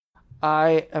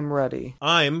I am ready.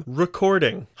 I'm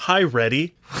recording. Hi,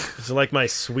 ready? Is it like my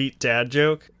sweet dad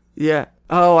joke? Yeah.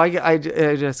 Oh, I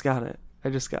just got it.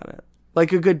 I just got it.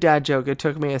 Like a good dad joke. It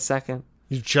took me a second.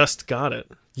 You just got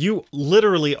it. You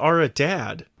literally are a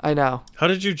dad. I know. How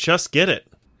did you just get it?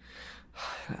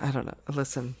 I don't know.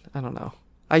 Listen, I don't know.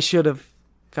 I should have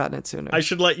gotten it sooner. I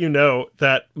should let you know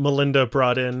that Melinda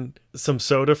brought in some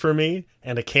soda for me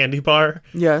and a candy bar.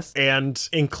 Yes. And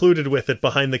included with it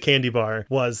behind the candy bar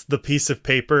was the piece of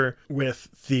paper with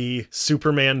the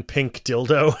Superman pink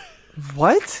dildo.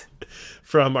 What?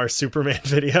 From our Superman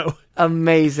video.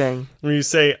 Amazing. When you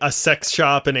say a sex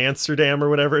shop in Amsterdam or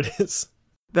whatever it is.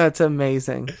 That's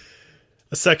amazing.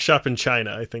 A sex shop in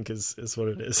China, I think is what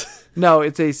it is. No,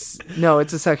 it's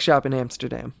a sex shop in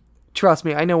Amsterdam. Trust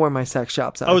me, I know where my sex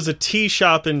shops are. Oh, it's a tea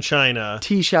shop in China.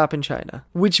 Tea shop in China.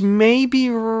 Which may be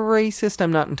racist,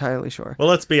 I'm not entirely sure. Well,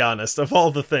 let's be honest. Of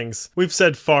all the things, we've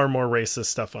said far more racist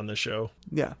stuff on the show.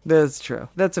 Yeah, that's true.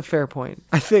 That's a fair point.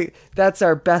 I think that's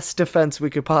our best defense we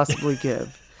could possibly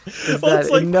give. Is Well, that it's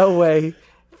like, in no way,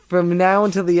 from now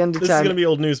until the end of this time... is going to be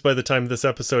old news by the time this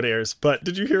episode airs, but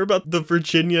did you hear about the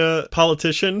Virginia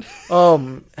politician?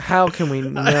 How can we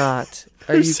not...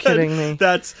 Are you kidding me?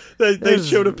 They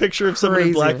showed a picture of someone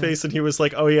in crazy. blackface and he was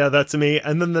like, oh yeah, that's me.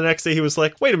 And then the next day he was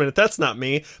like, wait a minute, that's not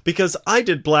me because I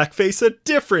did blackface a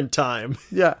different time.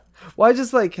 Yeah. Well, I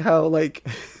just like how, like...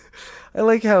 I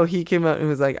like how he came out and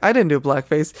was like, I didn't do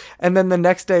blackface. And then the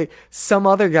next day, some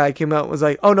other guy came out and was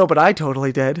like, oh no, but I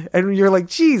totally did. And you're like,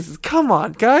 Jesus, come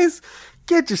on, guys.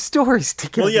 Get your stories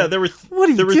together. Well, yeah, there were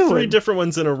doing? 3 different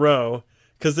ones in a row.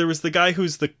 Because there was the guy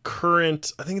who's the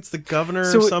current, I think it's the governor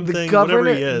or something, whatever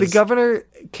he is. The governor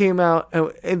came out,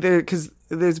 because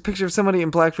there's a picture of somebody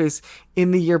in blackface in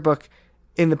the yearbook,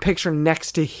 in the picture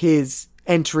next to his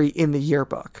entry in the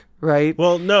yearbook, right?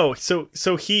 Well, no. So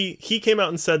he came out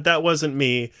and said that wasn't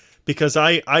me because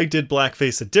I did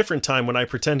blackface a different time when I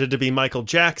pretended to be Michael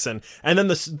Jackson. And then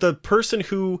the person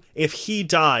who, if he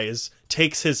dies,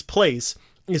 takes his place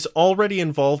is already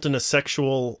involved in a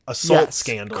sexual assault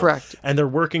scandal. Correct. And they're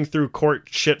working through court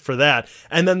shit for that.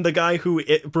 And then the guy who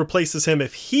replaces him,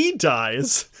 if he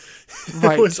dies,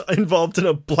 Right. was involved in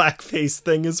a blackface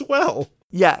thing as well.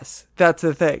 Yes, that's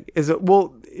the thing.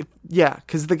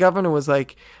 Because the governor was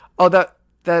like, oh,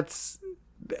 that's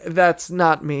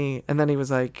not me. And then he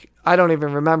was like, I don't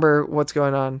even remember what's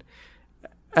going on.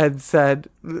 And said,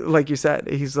 like you said,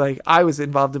 he's like, I was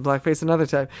involved in blackface another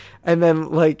time. And then,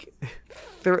 like,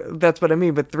 that's what I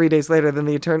mean. But 3 days later, then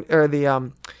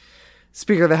the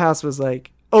Speaker of the House was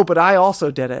like, oh, but I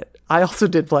also did it. I also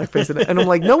did blackface. And I'm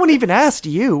like, no one even asked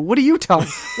you. What are you talking?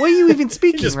 What are you even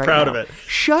speaking You're just right proud now? of it.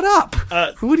 Shut up.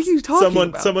 What are you talking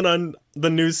about? Someone on the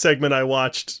news segment I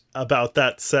watched about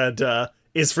that said,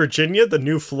 is Virginia the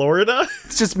new Florida?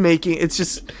 It's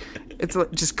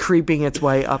just creeping its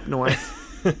way up north.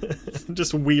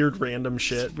 Just weird random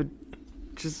shit.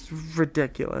 Just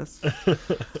ridiculous.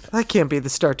 That can't be the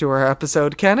start to our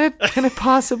episode, can it? Can it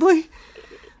possibly?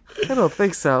 I don't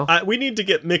think so. We need to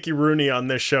get Mickey Rooney on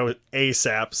this show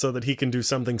ASAP so that he can do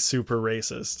something super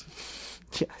racist.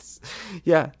 Yes.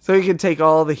 Yeah, so he can take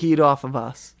all the heat off of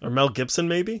us. Or Mel Gibson,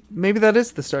 maybe? Maybe that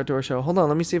is the start to our show. Hold on,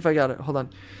 let me see if I got it. Hold on.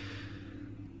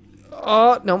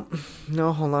 Oh, no.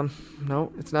 No, hold on.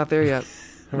 No, it's not there yet.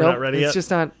 We're not ready yet? It's just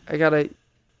not. I gotta...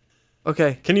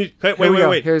 Okay. Can you... Wait.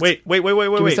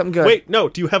 me something good. Wait, no.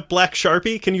 Do you have black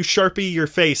Sharpie? Can you Sharpie your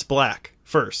face black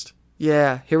first?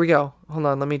 Yeah, here we go. Hold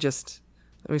on, let me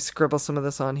scribble some of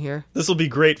this on here. This will be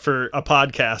great for a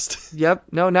podcast. Yep.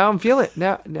 No, now I'm feeling it.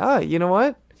 Now, you know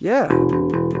what? Yeah.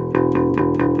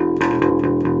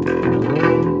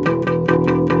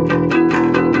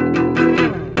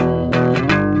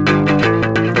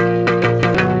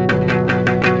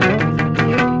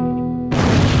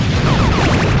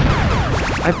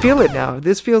 I feel it now.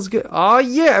 This feels good. Oh,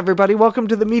 yeah, everybody. Welcome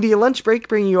to the Media Lunch Break,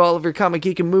 bringing you all of your comic,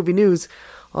 geek, and movie news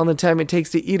on the time it takes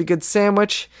to eat a good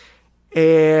sandwich.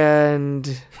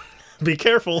 And... Be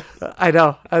careful. I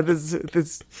know.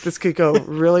 This could go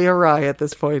really awry at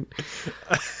this point.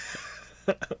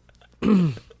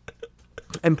 And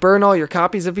burn all your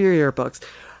copies of your yearbooks.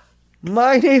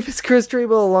 My name is Chris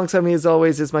Treble. Alongside me, as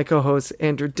always, is my co-host,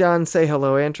 Andrew Dunn. Say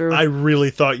hello, Andrew. I really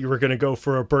thought you were going to go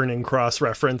for a Burning Cross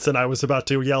reference, and I was about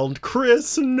to yell,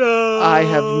 Chris, no! I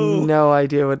have no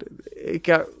idea what... It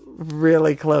got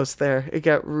really close there. It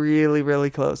got really, really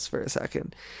close for a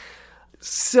second.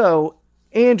 So,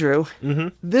 Andrew,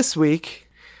 this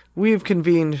week, we have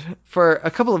convened for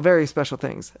a couple of very special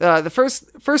things. The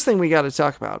first thing we got to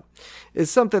talk about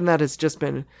is something that has just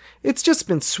been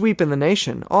sweeping the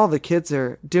nation. All the kids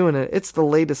are doing it. It's the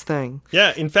latest thing.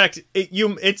 Yeah, in fact,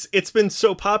 it's been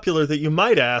so popular that you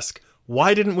might ask,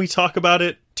 why didn't we talk about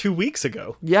it 2 weeks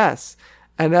ago? Yes,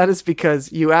 and that is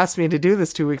because you asked me to do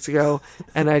this 2 weeks ago,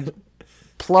 and I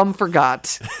plumb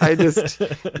forgot.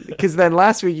 Because then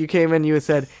last week you came in and you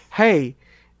said, hey,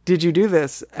 did you do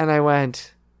this? And I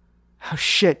went, oh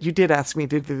shit, you did ask me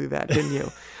to do that, didn't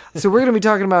you? So we're going to be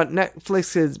talking about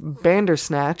Netflix's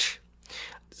Bandersnatch.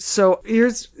 So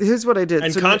here's what I did.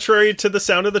 And so contrary to the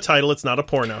sound of the title, it's not a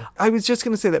porno. I was just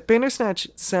going to say that Bandersnatch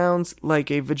sounds like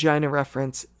a vagina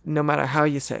reference no matter how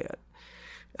you say it.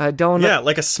 Yeah,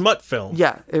 like a smut film.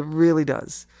 Yeah, it really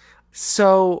does.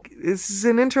 So this is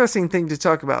an interesting thing to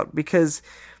talk about because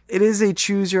it is a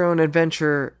choose your own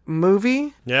adventure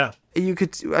movie. Yeah. We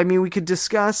could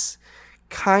discuss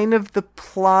kind of the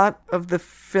plot of the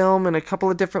film in a couple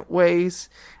of different ways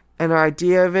and our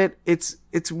idea of it.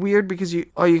 It's weird because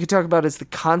all you could talk about is the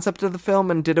concept of the film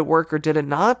and did it work or did it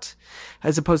not,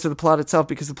 as opposed to the plot itself,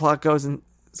 because the plot goes in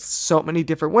so many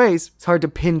different ways. It's hard to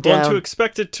pin down. Well, to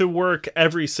expect it to work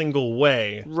every single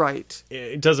way, right?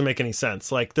 It doesn't make any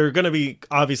sense. Like, there are going to be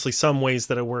obviously some ways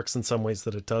that it works and some ways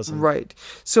that it doesn't. Right.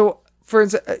 So, for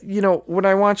instance, when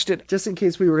I watched it, just in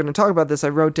case we were going to talk about this, I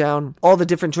wrote down all the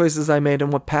different choices I made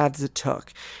and what paths it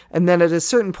took. And then at a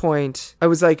certain point, I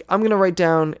was like, I'm going to write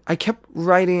down. I kept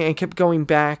writing and kept going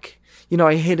back.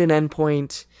 I hit an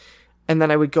endpoint. And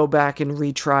then I would go back and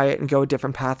retry it and go a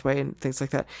different pathway and things like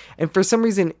that. And for some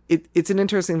reason, it's an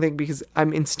interesting thing because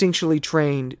I'm instinctually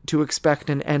trained to expect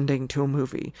an ending to a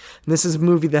movie. And this is a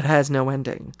movie that has no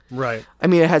ending. Right. I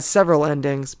mean, it has several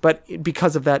endings, but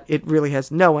because of that, it really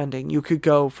has no ending. You could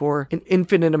go for an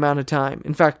infinite amount of time.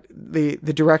 In fact, the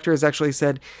director has actually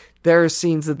said there are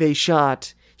scenes that they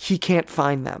shot, he can't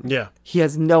find them. Yeah. He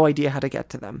has no idea how to get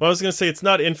to them. Well, I was going to say it's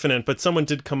not infinite, but someone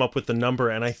did come up with the number,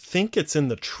 and I think it's in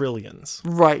the trillions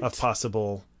of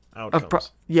possible outcomes.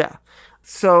 Yeah.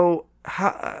 So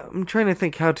I'm trying to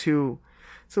think how to...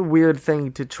 It's a weird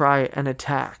thing to try and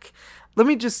attack. Let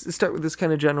me just start with this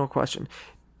kind of general question.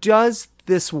 Does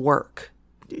this work?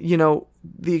 The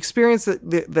experience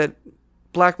that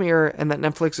Black Mirror and that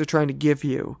Netflix are trying to give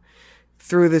you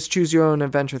through this choose your own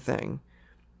adventure thing,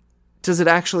 does it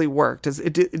actually work?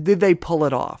 Did they pull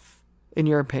it off, in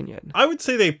your opinion? I would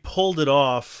say they pulled it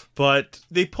off, but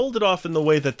they pulled it off in the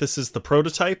way that this is the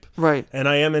prototype. Right. And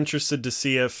I am interested to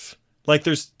see if,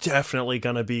 there's definitely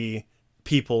going to be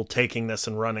people taking this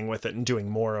and running with it and doing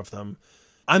more of them.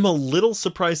 I'm a little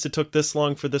surprised it took this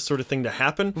long for this sort of thing to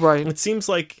happen. Right. It seems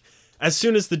like as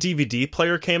soon as the DVD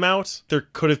player came out, there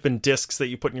could have been discs that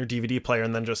you put in your DVD player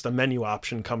and then just a menu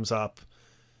option comes up.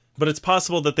 But it's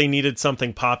possible that they needed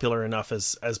something popular enough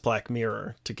as Black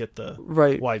Mirror to get the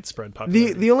widespread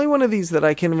popularity. The only one of these that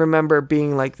I can remember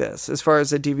being like this, as far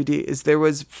as a DVD, is there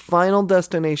was Final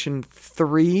Destination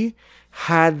 3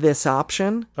 had this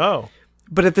option. Oh.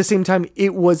 But at the same time,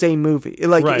 it was a movie.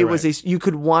 You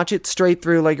could watch it straight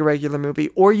through like a regular movie,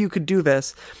 or you could do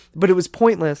this, but it was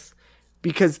pointless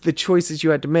because the choices you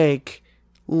had to make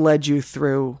led you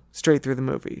straight through the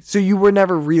movie. So you were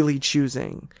never really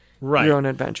choosing your own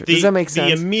adventure. Does that make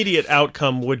sense? The immediate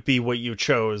outcome would be what you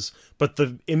chose, but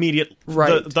the immediate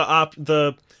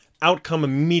the outcome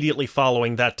immediately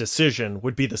following that decision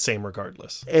would be the same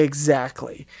regardless.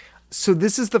 Exactly. So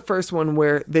this is the first one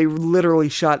where they literally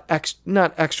shot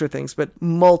not extra things, but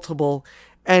multiple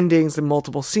endings and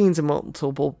multiple scenes and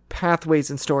multiple pathways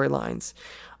and storylines.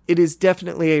 It is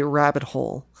definitely a rabbit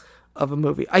hole of a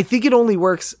movie. I think it only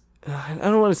works... I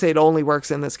don't want to say it only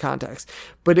works in this context,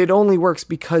 but it only works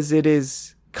because it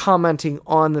is commenting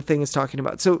on the thing it's talking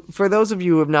about. So for those of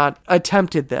you who have not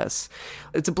attempted this,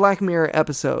 it's a Black Mirror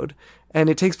episode,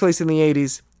 and it takes place in the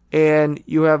 80s, and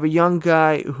you have a young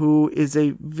guy who is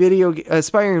a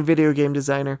aspiring video game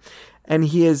designer, and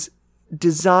he has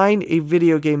designed a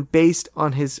video game based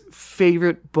on his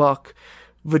favorite book,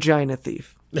 Vagina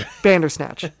Thief.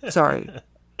 Bandersnatch. Sorry.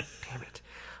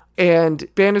 And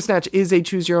Bandersnatch is a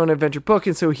choose-your-own-adventure book,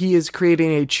 and so he is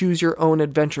creating a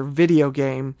choose-your-own-adventure video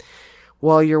game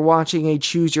while you're watching a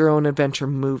choose-your-own-adventure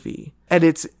movie. And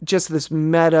it's just this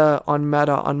meta on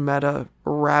meta on meta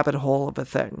rabbit hole of a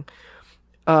thing.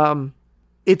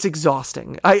 It's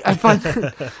exhausting. I find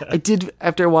I did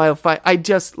after a while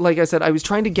like I said, I was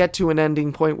trying to get to an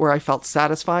ending point where I felt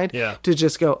satisfied to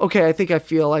just go, okay, I think I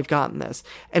feel I've gotten this.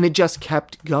 And it just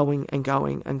kept going and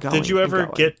going and going. Did you ever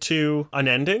get to an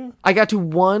ending? I got to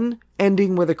one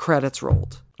ending where the credits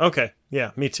rolled. Okay.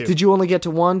 Yeah, me too. Did you only get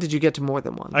to one? Did you get to more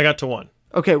than one? I got to one.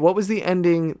 Okay, what was the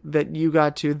ending that you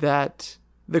got to that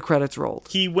the credits rolled?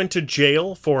 He went to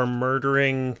jail for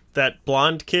murdering that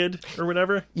blonde kid or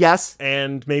whatever. Yes.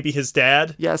 And maybe his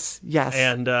dad. Yes.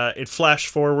 And it flashed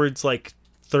forwards like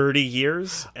 30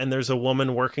 years, and there's a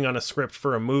woman working on a script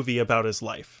for a movie about his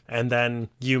life. And then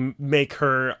you make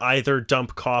her either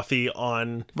dump coffee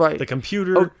on the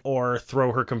computer or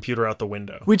throw her computer out the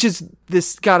window. Which is,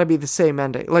 this got to be the same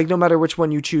ending. Like, no matter which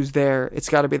one you choose there, it's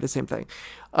got to be the same thing.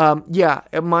 Yeah,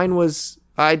 mine was,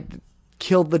 I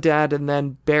killed the dad and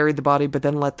then buried the body, but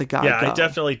then let the guy go. Yeah, I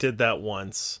definitely did that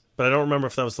once. But I don't remember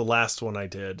if that was the last one I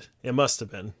did. It must have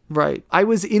been. Right. I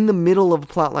was in the middle of a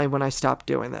plotline when I stopped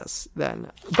doing this then.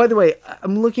 By the way,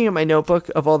 I'm looking at my notebook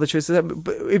of all the choices.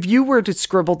 If you were to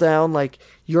scribble down like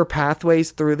your pathways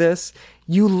through this,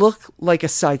 you look like a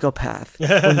psychopath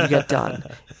when you get done.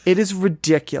 It is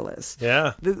ridiculous.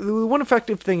 Yeah. The one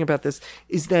effective thing about this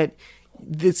is that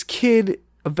this kid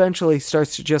eventually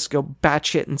starts to just go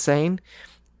batshit insane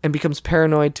and becomes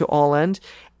paranoid to all end.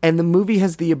 And the movie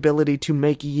has the ability to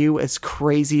make you as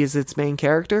crazy as its main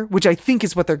character, which I think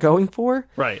is what they're going for.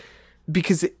 Right.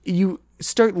 Because you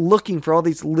start looking for all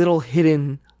these little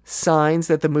hidden signs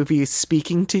that the movie is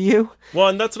speaking to you. Well,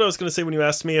 and that's what I was going to say when you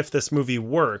asked me if this movie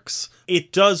works.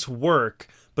 It does work,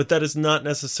 but that is not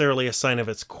necessarily a sign of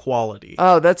its quality.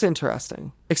 Oh, that's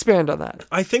interesting. Expand on that.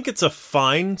 I think it's a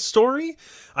fine story.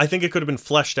 I think it could have been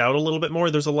fleshed out a little bit more.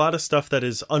 There's a lot of stuff that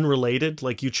is unrelated.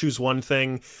 Like, you choose one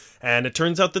thing, and it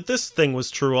turns out that this thing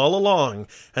was true all along.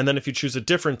 And then if you choose a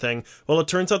different thing, well, it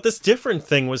turns out this different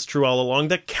thing was true all along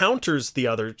that counters the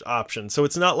other option. So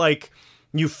it's not like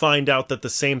you find out that the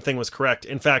same thing was correct.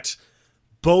 In fact,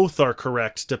 both are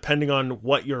correct depending on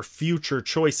what your future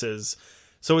choice is.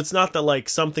 So it's not that like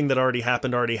something that already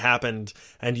happened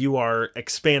and you are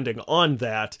expanding on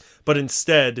that, but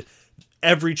instead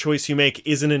every choice you make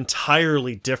is an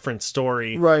entirely different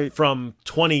story from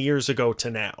 20 years ago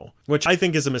to now, which I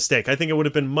think is a mistake. I think it would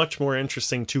have been much more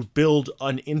interesting to build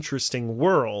an interesting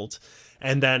world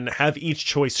and then have each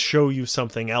choice show you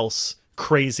something else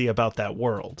crazy about that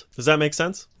world. Does that make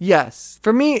sense? Yes.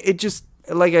 For me, it just,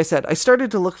 like I said, I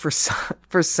started to look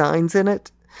for signs in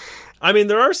it. I mean,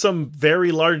 there are some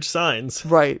very large signs.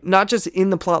 Right. Not just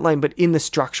in the plot line, but in the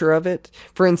structure of it.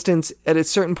 For instance, at a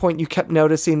certain point, you kept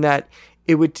noticing that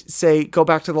it would say, go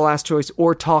back to the last choice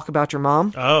or talk about your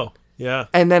mom. Oh, yeah.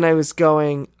 And then I was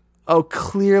going, oh,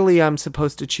 clearly I'm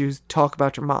supposed to choose talk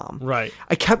about your mom. Right.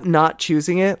 I kept not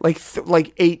choosing it.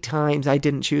 Like 8 times I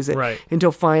didn't choose it. Right.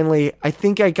 Until finally, I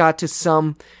think I got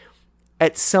to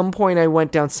at some point I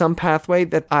went down some pathway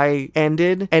that I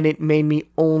ended and it made me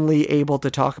only able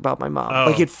to talk about my mom. Oh.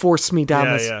 Like it forced me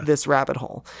down this rabbit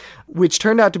hole, which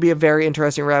turned out to be a very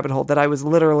interesting rabbit hole that I was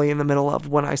literally in the middle of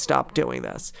when I stopped doing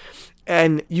this.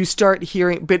 And you start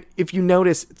hearing, but if you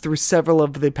notice through several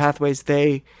of the pathways,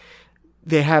 they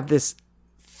have this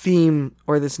theme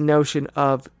or this notion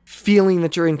of feeling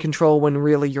that you're in control when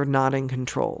really you're not in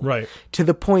control. Right. To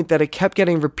the point that it kept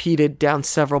getting repeated down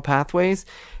several pathways.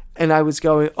 And I was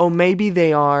going, oh, maybe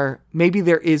there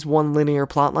is one linear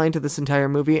plot line to this entire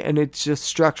movie and it's just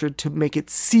structured to make it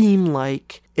seem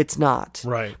like it's not.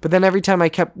 Right. But then every time I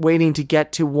kept waiting to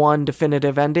get to one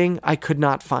definitive ending, I could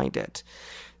not find it.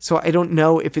 So I don't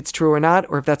know if it's true or not,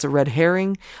 or if that's a red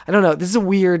herring. I don't know. This is a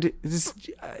weird,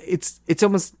 it's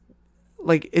almost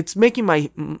like it's making my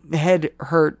head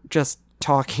hurt just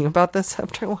talking about this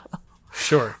after a while.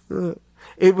 Sure. But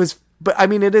I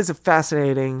mean, it is a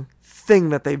fascinating thing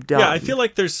that they've done. Yeah, I feel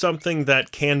like there's something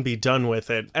that can be done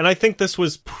with it. And I think this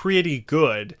was pretty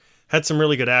good. Had some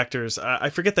really good actors.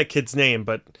 I forget that kid's name,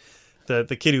 but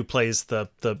the kid who plays the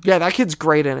yeah, that kid's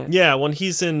great in it. Yeah, when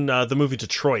he's in the movie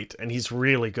Detroit, and he's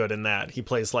really good in that. He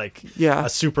plays like a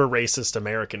super racist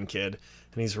American kid,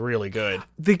 and he's really good.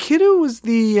 The kid who was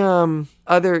the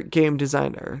other game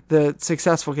designer, the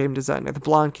successful game designer, the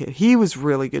blonde kid, he was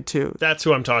really good too. That's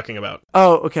who I'm talking about.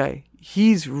 Oh, okay.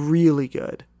 He's really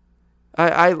good.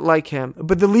 I like him.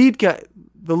 But the lead guy...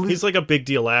 He's like a big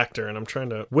deal actor, and I'm trying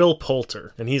to... Will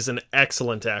Poulter, and he's an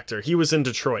excellent actor. He was in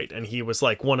Detroit, and he was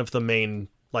like one of the main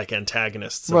like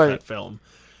antagonists of that film.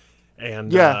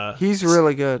 And yeah, he's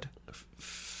really good.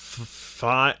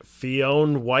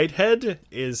 Fionn Whitehead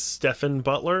is Stephen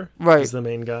Butler. Right. He's the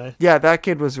main guy. Yeah, that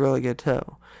kid was really good too.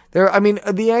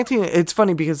 The acting, it's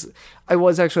funny because I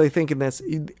was actually thinking this.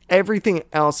 Everything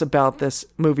else about this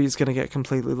movie is going to get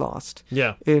completely lost.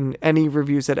 Yeah. In any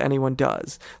reviews that anyone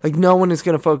does. Like, no one is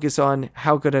going to focus on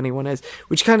how good anyone is,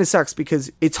 which kind of sucks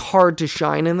because it's hard to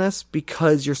shine in this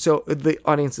because the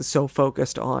audience is so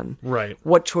focused on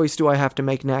what choice do I have to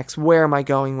make next? Where am I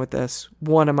going with this?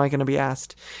 What am I going to be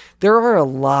asked? There are a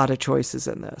lot of choices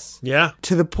in this. Yeah.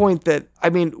 To the point that, I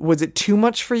mean, was it too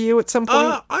much for you at some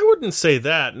point? I wouldn't say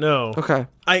that, no. Okay.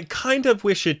 I kind of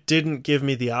wish it didn't give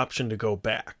me the option to go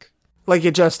back. Like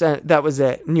it just, that was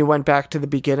it. And you went back to the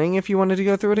beginning if you wanted to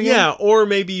go through it again? Yeah, or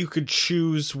maybe you could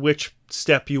choose which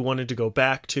step you wanted to go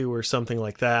back to or something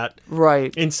like that.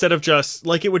 Right. Instead of just,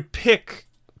 like, it would pick,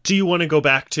 do you want to go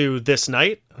back to this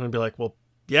night? And I'd be like, well,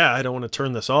 yeah, I don't want to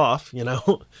turn this off, you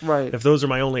know? Right. If those are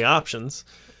my only options.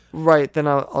 Right, then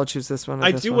I'll choose this one.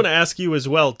 I do want to ask you as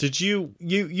well, did you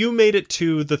made it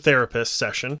to the therapist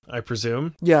session, I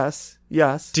presume? Yes.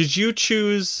 Did you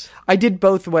choose... I did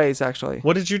both ways, actually.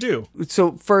 What did you do?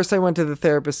 So first I went to the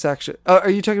therapist section. Are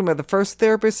you talking about the first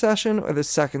therapist session or the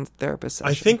second therapist session?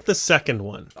 I think the second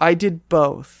one. I did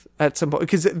both at some point,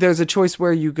 because there's a choice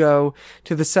where you go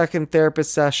to the second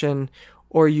therapist session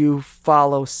or you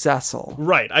follow Cecil.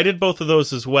 Right. I did both of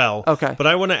those as well. Okay. But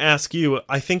I want to ask you,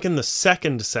 I think in the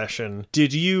second session,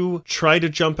 did you try to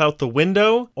jump out the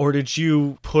window or did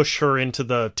you push her into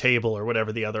the table or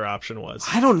whatever the other option was?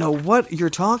 I don't know what you're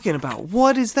talking about.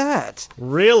 What is that?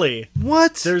 Really?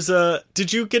 What?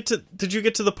 Did you get to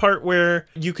the part where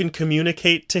you can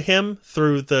communicate to him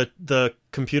through the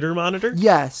computer monitor?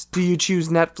 Yes. Do you choose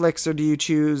Netflix or do you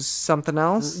choose something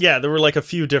else? Yeah, there were like a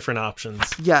few different options.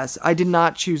 Yes, I did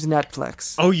not choose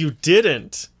Netflix. Oh, you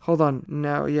didn't? Hold on.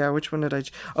 No, yeah, which one did I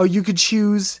choose? Oh, you could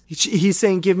choose. He's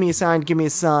saying, give me a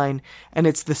sign, and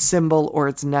it's the symbol or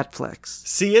it's Netflix.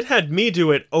 See, it had me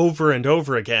do it over and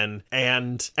over again,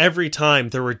 and every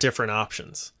time there were different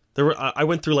options. I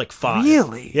went through like 5.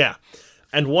 Really? Yeah.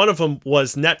 And one of them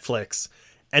was Netflix.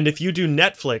 And if you do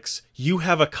Netflix, you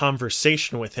have a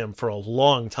conversation with him for a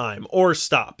long time or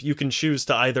stop. You can choose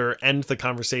to either end the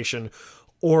conversation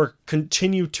or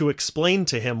continue to explain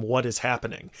to him what is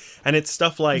happening. And it's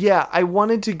stuff like... Yeah, I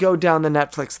wanted to go down the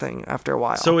Netflix thing after a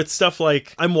while. So it's stuff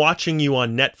like, I'm watching you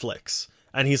on Netflix.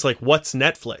 And he's like, what's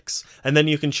Netflix? And then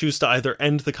you can choose to either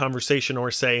end the conversation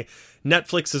or say,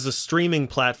 Netflix is a streaming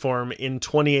platform in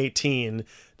 2018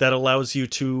 that allows you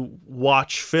to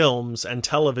watch films and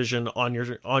television on your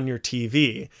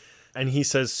TV. And he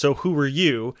says, so who are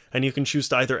you? And you can choose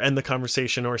to either end the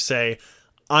conversation or say,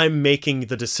 I'm making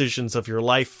the decisions of your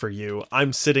life for you.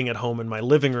 I'm sitting at home in my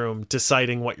living room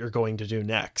deciding what you're going to do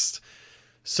next.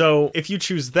 So if you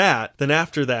choose that, then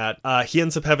after that, he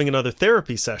ends up having another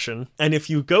therapy session. And if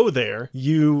you go there,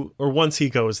 once he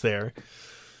goes there,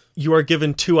 you are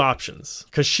given 2 options.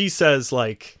 Because she says,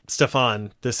 like,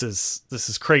 Stefan, this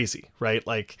is crazy, right?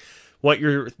 Like, what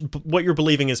you're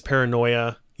believing is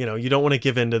paranoia. You know, you don't want to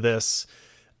give in to this.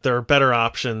 There are better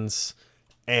options.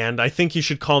 And I think you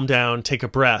should calm down, take a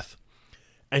breath.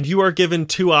 And you are given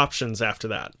 2 options after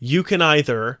that. You can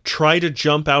either try to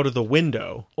jump out of the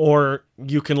window, or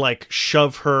you can, like,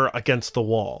 shove her against the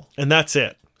wall. And that's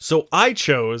it. So I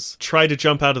chose try to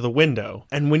jump out of the window.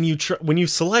 And when you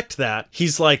select that,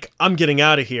 he's like, I'm getting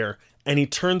out of here. And he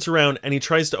turns around and he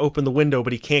tries to open the window,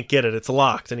 but he can't get it. It's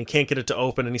locked and he can't get it to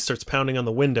open. And he starts pounding on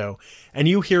the window. And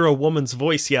you hear a woman's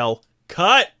voice yell,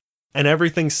 "Cut!" And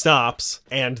everything stops.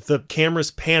 And the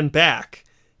cameras pan back.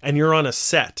 And you're on a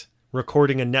set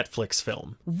recording a Netflix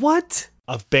film. What?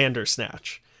 Of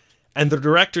Bandersnatch. And the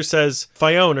director says,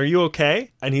 Fionn, are you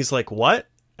okay? And he's like, what?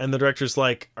 And the director's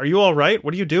like, are you all right?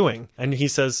 What are you doing? And he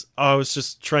says, I was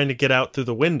just trying to get out through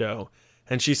the window.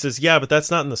 And she says, yeah, but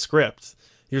that's not in the script.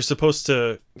 You're supposed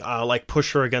to,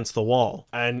 push her against the wall.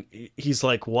 And he's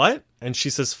like, what? And she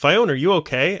says, Fionn, are you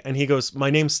okay? And he goes, my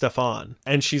name's Stefan.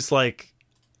 And she's like,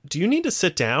 do you need to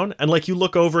sit down? And like you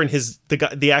look over and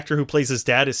the actor who plays his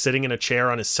dad is sitting in a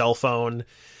chair on his cell phone.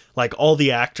 Like all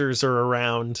the actors are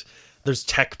around. There's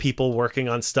tech people working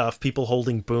on stuff, people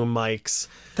holding boom mics.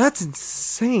 That's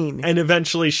insane. And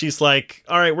eventually she's like,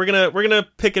 all right, we're gonna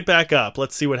pick it back up.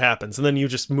 Let's see what happens. And then you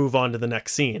just move on to the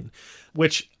next scene,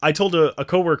 which I told a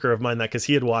coworker of mine that because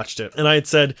he had watched it. And I had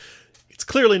said, it's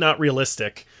clearly not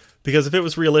realistic. Because if it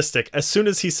was realistic, as soon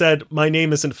as he said, my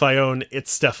name isn't Fionn,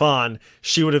 it's Stefan,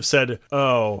 she would have said,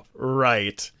 oh,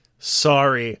 right.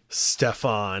 Sorry,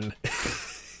 Stefan.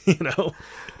 You know?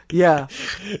 Yeah.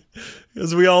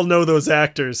 Because we all know those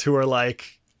actors who are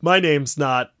like, my name's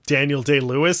not Daniel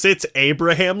Day-Lewis, it's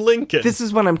Abraham Lincoln. This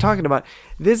is what I'm talking about.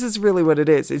 This is really what it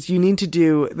is you need to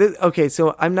do... Okay,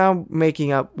 so I'm now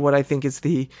making up what I think is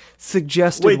the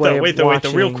suggested way of watching... Wait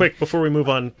though, real quick before we move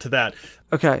on to that.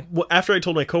 Okay. Well, after I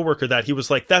told my coworker that, he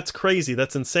was like, that's crazy,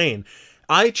 that's insane.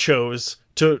 I chose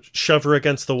to shove her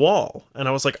against the wall. And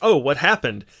I was like, oh, what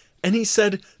happened? And he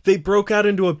said they broke out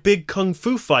into a big kung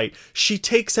fu fight. She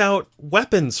takes out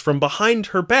weapons from behind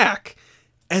her back.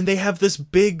 And they have this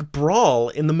big brawl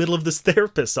in the middle of this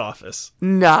therapist's office.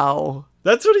 No.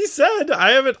 That's what he said.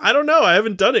 I don't know. I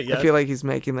haven't done it yet. I feel like he's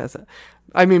making this up.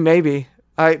 I mean, maybe.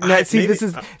 See, this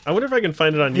is... I wonder if I can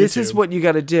find it on YouTube. This is what you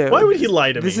got to do. Why would he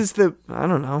lie to me? This is I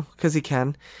don't know, because he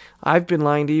can. I've been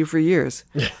lying to you for years.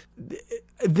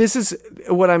 This is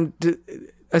what I'm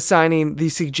assigning the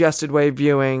suggested way of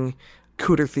viewing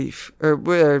Cooter Thief, or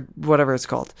whatever it's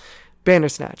called.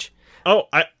 Bandersnatch. Oh,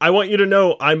 I want you to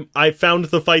know I found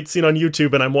the fight scene on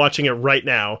YouTube and I'm watching it right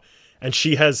now. And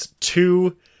she has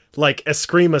 2, like,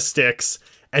 Eskrima sticks.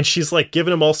 And she's, like,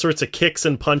 giving him all sorts of kicks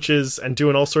and punches and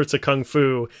doing all sorts of kung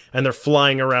fu. And they're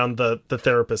flying around the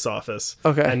therapist's office.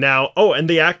 Okay. And now, and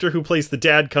the actor who plays the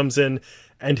dad comes in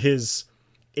and is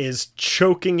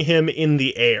choking him in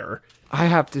the air. I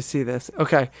have to see this.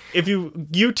 Okay. If you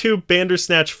YouTube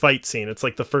Bandersnatch fight scene, it's,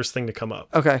 like, the first thing to come up.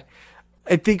 Okay.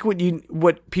 I think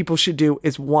what people should do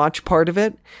is watch part of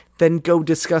it, then go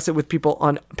discuss it with people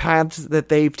on paths that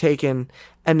they've taken,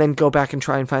 and then go back and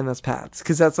try and find those paths,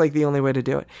 because that's like the only way to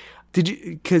do it.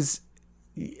 Because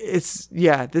this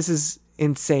is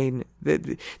insane.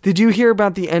 Did you hear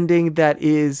about the ending that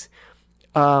is,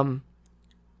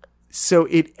 so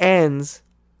it ends,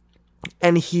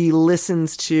 and he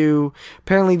listens to,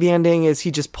 apparently the ending is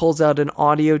he just pulls out an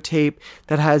audio tape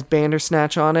that has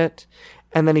Bandersnatch on it,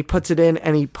 and then he puts it in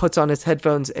and he puts on his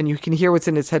headphones, and you can hear what's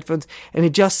in his headphones, and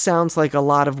it just sounds like a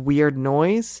lot of weird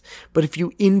noise. But if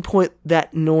you input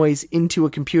that noise into a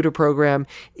computer program,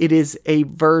 it is a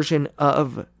version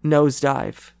of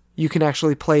Nosedive. You can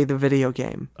actually play the video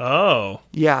game. Oh.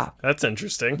 Yeah. That's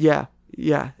interesting. Yeah.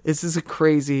 Yeah. This is a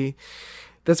crazy...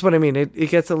 That's what I mean. It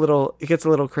gets a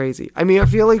little crazy. I mean, I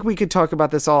feel like we could talk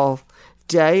about this all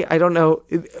day. I don't know.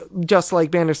 Just like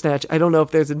Bandersnatch, I don't know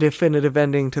if there's a definitive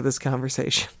ending to this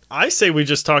conversation. I say we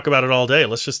just talk about it all day.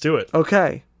 Let's just do it.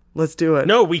 Okay, let's do it.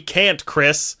 No, we can't,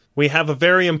 Chris. We have a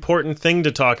very important thing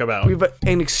to talk about. We have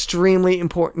an extremely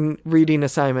important reading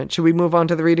assignment. Should we move on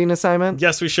to the reading assignment?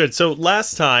 Yes, we should. So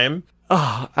last time...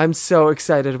 Oh, I'm so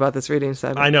excited about this reading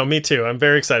assignment. I know, me too. I'm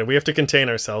very excited. We have to contain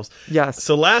ourselves. Yes.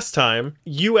 So last time,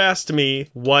 you asked me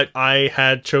what I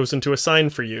had chosen to assign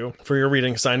for you for your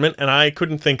reading assignment, and I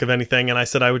couldn't think of anything, and I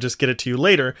said I would just get it to you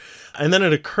later. And then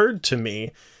it occurred to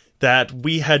me that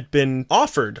we had been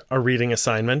offered a reading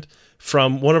assignment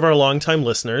from one of our longtime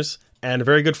listeners and a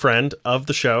very good friend of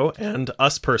the show and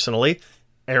us personally,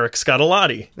 Eric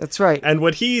Scottalotti. That's right. And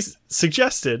what he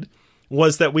suggested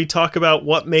was that we talk about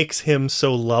what makes him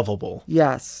so lovable.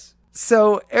 Yes.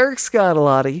 So Eric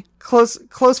Scottalotti,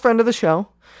 close friend of the show,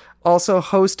 also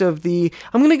host of the,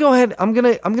 I'm going to go ahead, I'm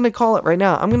going to call it right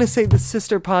now. I'm going to say the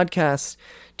sister podcast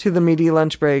to the Media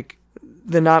Lunch Break,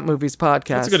 the Not Movies podcast.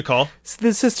 That's a good call. It's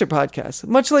the sister podcast,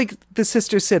 much like the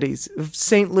sister cities of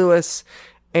St. Louis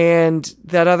and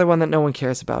that other one that no one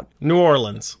cares about. New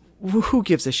Orleans. Who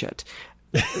gives a shit?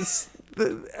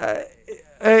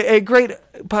 A great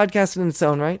podcast in its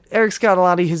own right. Eric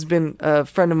Scottalotti has been a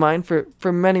friend of mine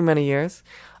for many, many years.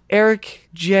 Eric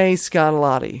J.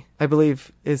 Scottalotti, I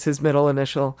believe, is his middle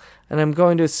initial, and I'm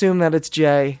going to assume that it's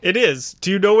J. It is. Do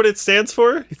you know what it stands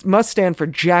for? It must stand for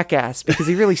jackass, because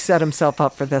he really set himself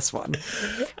up for this one.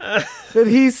 But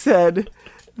he said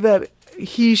that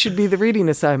he should be the reading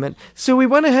assignment. So we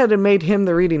went ahead and made him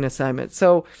the reading assignment.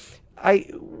 So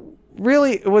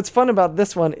really, what's fun about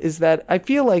this one is that I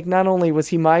feel like not only was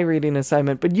he my reading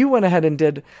assignment, but you went ahead and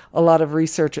did a lot of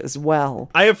research as well.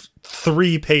 I have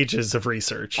 3 pages of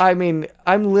research. I mean,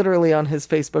 I'm literally on his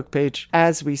Facebook page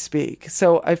as we speak.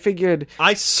 So I figured...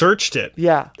 I searched it.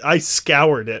 Yeah. I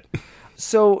scoured it.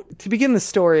 So to begin the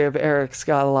story of Eric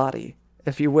Scottalotti,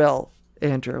 if you will,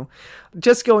 Andrew,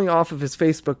 just going off of his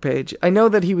Facebook page, I know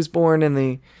that he was born in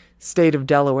the state of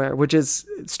Delaware, which is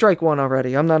strike one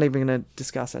already. I'm not even going to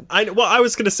discuss it. I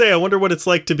was going to say, I wonder what it's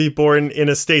like to be born in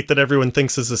a state that everyone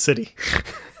thinks is a city.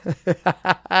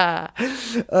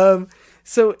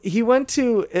 So he went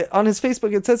to, on his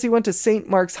Facebook, it says he went to St.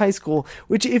 Mark's High School,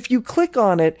 which if you click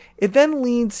on it, it then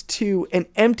leads to an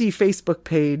empty Facebook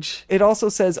page. It also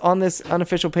says on this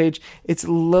unofficial page, it's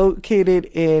located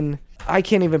in, I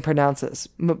can't even pronounce this,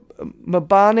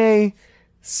 Mbane,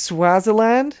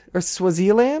 Swaziland or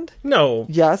Swaziland? No.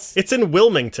 Yes. It's in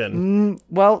Wilmington.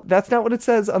 Well, that's not what it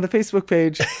says on the Facebook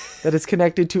page that is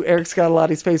connected to Eric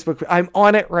Scottalotti's Facebook. I'm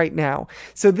on it right now.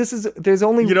 So there's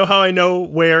only... You know how I know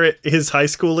where his high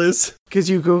school is? Because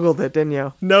you Googled it, didn't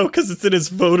you? No, because it's in his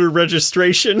voter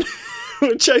registration,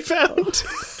 which I found.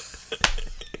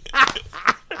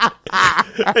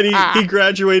 And he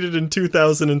graduated in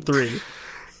 2003.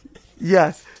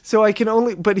 Yes. So I can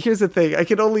only, but here's the thing, I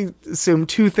can only assume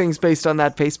 2 things based on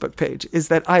that Facebook page, is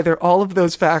that either all of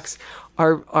those facts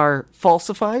are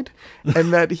falsified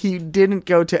and that he didn't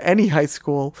go to any high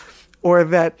school, or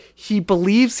that he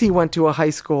believes he went to a high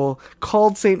school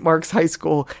called St. Mark's High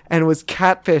School and was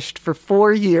catfished for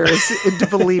 4 years into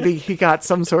believing he got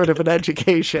some sort of an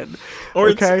education. Or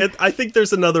okay? I think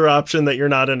there's another option that you're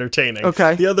not entertaining.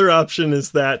 Okay. The other option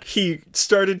is that he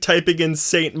started typing in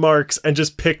St. Mark's and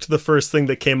just picked the first thing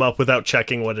that came up without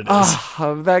checking what it is.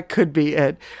 Oh, that could be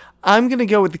it. I'm going to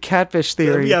go with the catfish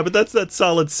theory. Yeah, but that's that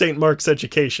solid St. Mark's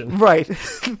education. Right.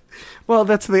 Well,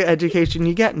 that's the education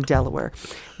you get in Delaware.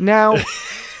 Now...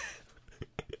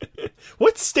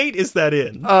 What state is that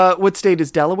in? What state is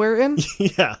Delaware in?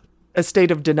 Yeah. A state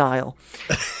of denial.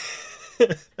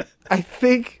 I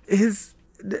think his...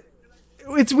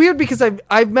 It's weird because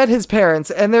I've met his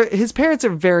parents, and his parents are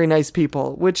very nice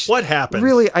people, which... What happened?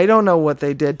 Really, I don't know what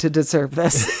they did to deserve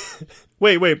this.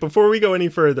 Wait, before we go any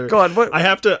further. Go on, what? I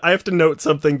have to note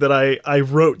something that I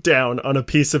wrote down on a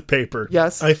piece of paper.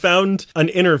 Yes. I found an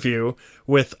interview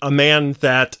with a man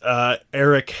that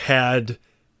Eric had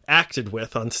acted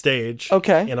with on stage.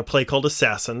 Okay. In a play called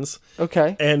Assassins.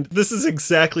 Okay. And this is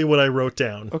exactly what I wrote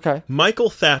down. Okay. Michael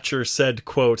Thatcher said,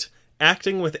 quote,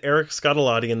 "Acting with Eric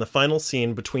Scottalotti in the final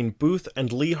scene between Booth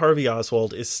and Lee Harvey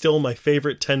Oswald is still my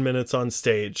favorite 10 minutes on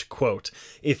stage. Quote,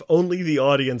 if only the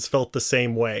audience felt the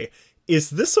same way.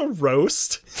 Is this a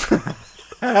roast?" So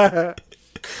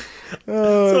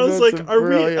I was like, are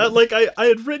brilliant. we, I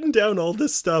had written down all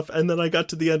this stuff, and then I got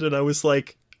to the end and I was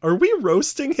like, are we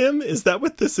roasting him? Is that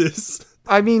what this is?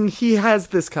 I mean, he has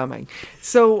this coming.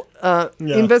 So,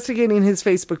 investigating his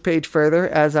Facebook page further,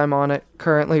 as I'm on it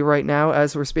currently right now,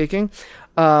 as we're speaking,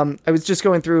 I was just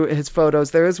going through his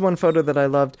photos. There is one photo that I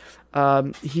loved.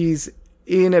 He's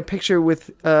in a picture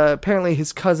with apparently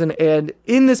his cousin, and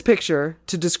in this picture,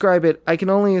 to describe it, I can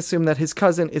only assume that his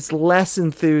cousin is less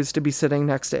enthused to be sitting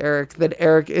next to Eric than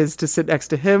Eric is to sit next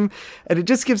to him, and it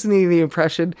just gives me the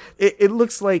impression it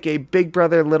looks like a big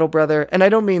brother, little brother, and I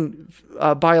don't mean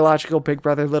biological big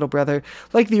brother, little brother,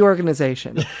 like the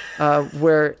organization,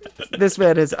 where this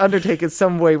man has undertaken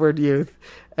some wayward youth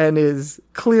and is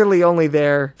clearly only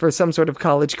there for some sort of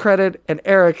college credit, and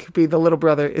Eric, being the little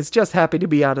brother, is just happy to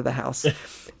be out of the house.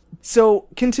 So,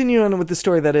 continuing with the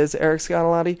story that is Eric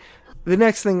Scottalotti, the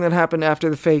next thing that happened after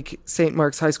the fake St.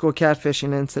 Mark's High School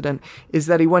catfishing incident is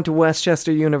that he went to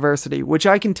Westchester University, which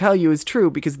I can tell you is true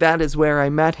because that is where I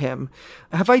met him.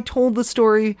 Have I told the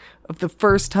story of the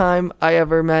first time I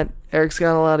ever met Eric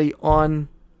Scottalotti on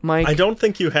mic? I don't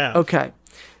think you have. Okay.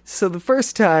 So the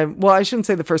first time, well, I shouldn't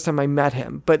say the first time I met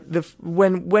him, but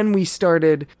when we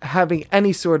started having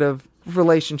any sort of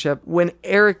relationship, when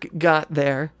Eric got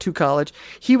there to college,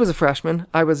 he was a freshman,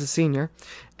 I was a senior,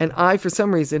 and I, for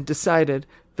some reason, decided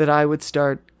that I would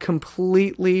start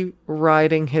completely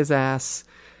riding his ass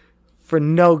for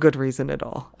no good reason at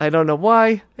all. I don't know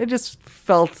why. I just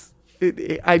felt...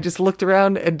 I just looked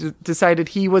around and decided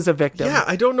he was a victim. Yeah,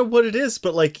 I don't know what it is,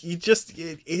 but like, you just...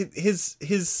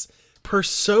 His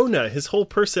persona, his whole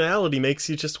personality makes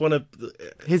you just want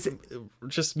to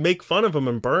just make fun of him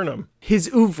and burn him. His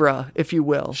oeuvre, if you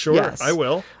will. Sure, yes. I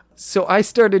will. So I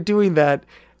started doing that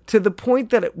to the point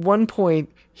that at one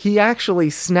point he actually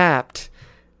snapped.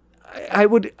 I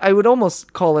would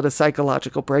almost call it a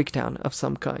psychological breakdown of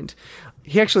some kind.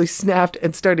 He actually snapped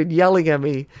and started yelling at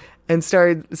me and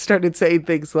started saying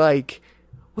things like,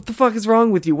 "What the fuck is wrong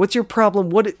with you? What's your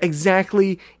problem? What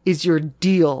exactly is your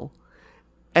deal?"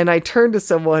 And I turned to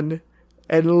someone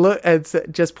and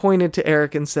just pointed to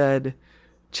Eric and said,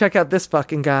 "Check out this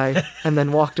fucking guy," and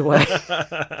then walked away.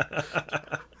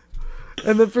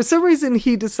 And then for some reason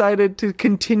he decided to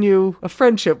continue a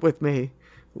friendship with me,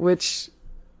 which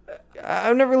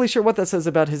I'm not really sure what that says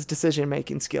about his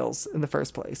decision-making skills in the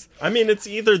first place. I mean, it's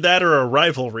either that or a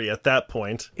rivalry at that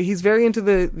point. He's very into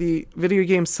the video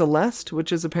game Celeste,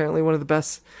 which is apparently one of the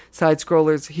best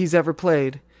side-scrollers he's ever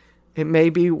played. It may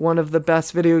be one of the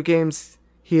best video games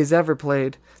he has ever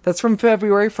played. That's from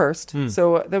February 1st,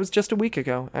 so that was just a week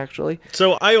ago, actually.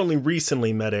 So I only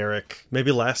recently met Eric,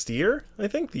 maybe last year, I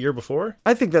think, the year before.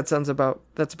 I think that's about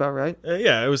right.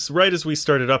 Yeah, it was right as we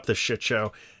started up this shit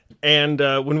show. And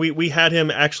when we had him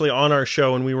actually on our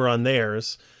show and we were on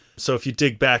theirs. So if you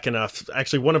dig back enough,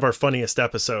 actually one of our funniest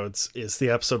episodes is the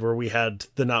episode where we had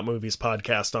the Not Movies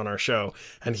podcast on our show.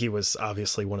 And he was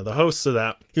obviously one of the hosts of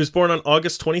that. He was born on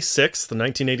August 26th,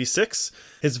 1986.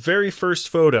 His very first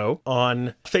photo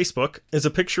on Facebook is a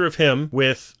picture of him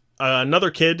with another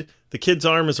kid. The kid's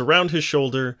arm is around his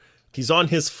shoulder. He's on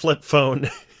his flip phone.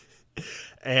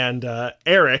 And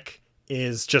Eric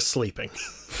is just sleeping.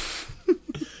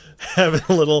 Having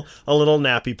a little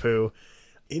nappy poo.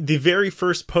 The very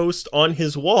first post on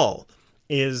his wall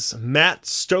is Matt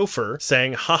Stouffer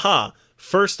saying, "Haha,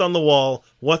 First on the wall,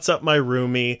 what's up my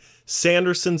roomie?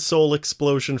 Sanderson soul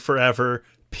explosion forever.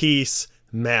 Peace,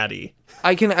 Maddie.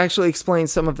 I can actually explain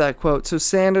some of that quote. So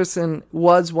Sanderson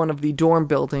was one of the dorm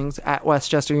buildings at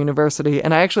Westchester University,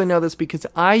 and I actually know this because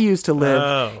I used to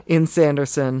live in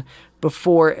Sanderson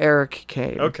before Eric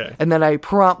came. Okay. And then I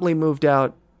promptly moved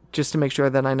out just to make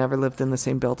sure that I never lived in the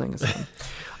same building as him.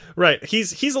 Right.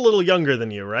 He's a little younger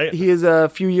than you, right? He is a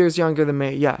few years younger than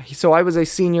me, yeah. So I was a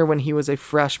senior when he was a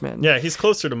freshman. Yeah, he's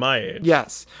closer to my age.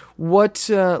 Yes. Let's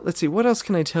see, what else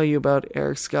can I tell you about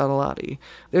Eric Scottalotti?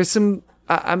 There's some...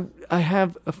 I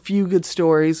have a few good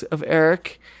stories of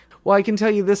Eric. Well, I can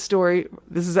tell you this story.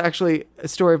 This is actually a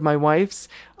story of my wife's.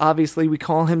 Obviously, we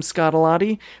call him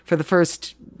Scottalotti. For the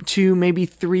first 2, maybe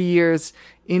 3 years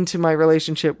into my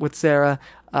relationship with Sarah,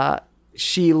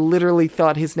 she literally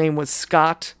thought his name was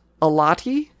Scott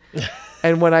Alotti.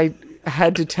 And when I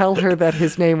had to tell her that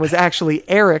his name was actually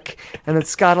Eric and that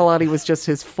Scottalotti was just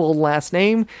his full last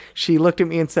name, she looked at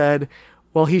me and said,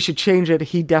 well, he should change it.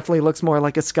 He definitely looks more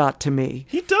like a Scott to me.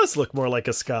 He does look more like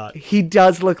a Scott. He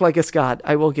does look like a Scott.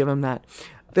 I will give him that.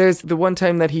 There's the one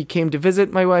time that he came to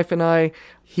visit my wife and I.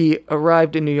 He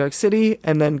arrived in New York City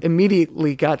and then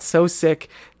immediately got so sick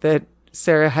that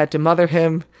Sarah had to mother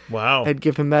him. Wow. And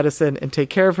give him medicine and take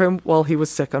care of him while he was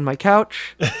sick on my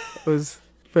couch. It was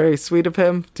very sweet of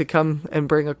him to come and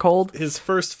bring a cold. His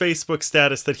first Facebook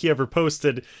status that he ever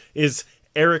posted is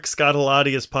Eric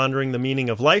Scottalotti is pondering the meaning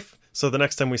of life. So the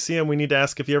next time we see him, we need to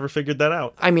ask if he ever figured that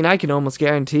out. I mean, I can almost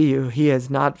guarantee you he has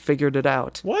not figured it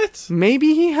out. What?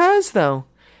 Maybe he has, though.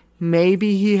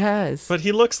 Maybe he has. But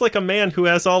he looks like a man who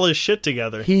has all his shit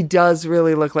together. He does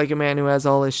really look like a man who has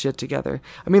all his shit together.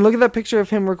 I mean, look at that picture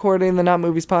of him recording the Not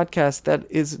Movies podcast that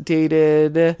is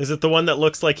dated... Is it the one that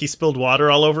looks like he spilled water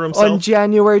all over himself? On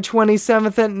January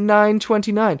 27th at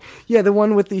 9:29. Yeah, the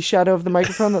one with the shadow of the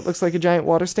microphone that looks like a giant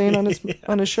water stain on his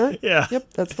on his shirt. Yeah.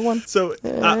 Yep, that's the one. So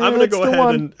I'm going to go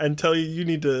ahead and tell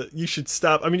you you should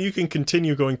stop. I mean, you can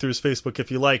continue going through his Facebook if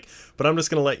you like, but I'm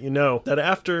just going to let you know that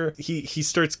after he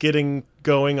starts getting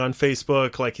going on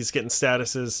Facebook, like he's getting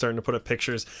statuses, starting to put up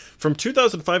pictures. From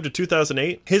 2005 to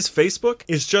 2008, his Facebook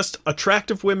is just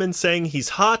attractive women saying he's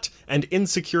hot and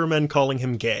insecure men calling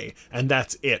him gay. And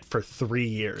that's it for 3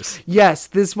 years. Yes,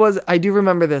 I do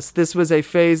remember this. This was a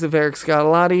phase of Eric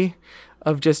Scottalotti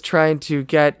of just trying to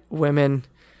get women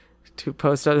to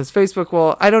post on his Facebook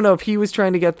wall. I don't know if he was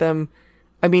trying to get them.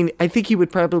 I mean, I think he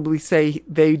would probably say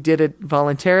they did it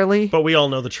voluntarily. But we all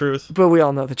know the truth.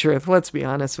 Let's be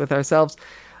honest with ourselves.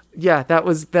 Yeah, that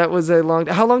was a long...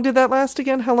 How long did that last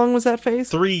again? How long was that phase?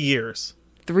 3 years.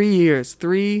 3 years.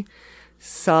 3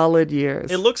 solid years.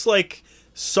 It looks like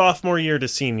sophomore year to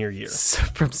senior year.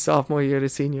 From sophomore year to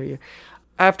senior year.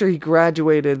 After he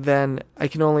graduated, then I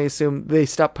can only assume they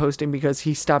stopped posting because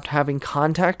he stopped having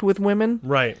contact with women.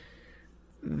 Right.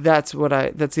 That's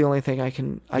the only thing I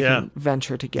can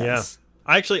venture to guess.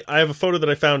 Yeah. I have a photo that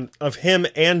I found of him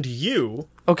and you.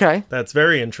 Okay. That's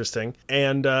very interesting.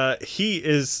 And he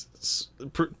is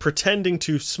pretending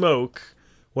to smoke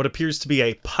what appears to be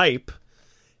a pipe.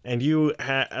 And you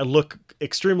look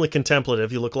extremely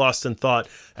contemplative. You look lost in thought.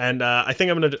 And I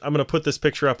think I'm gonna put this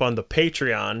picture up on the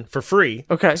Patreon for free.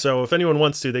 Okay. So if anyone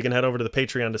wants to, they can head over to the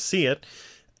Patreon to see it.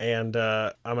 And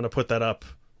I'm gonna put that up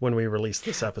when we release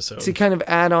this episode. To kind of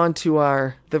add on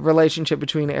to the relationship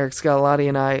between Eric Scottalotti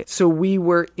and I, so we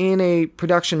were in a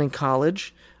production in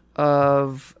college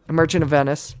of A Merchant of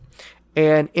Venice,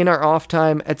 and in our off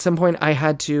time, at some point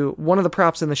one of the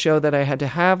props in the show that I had to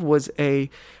have was a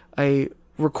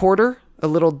recorder, a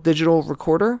little digital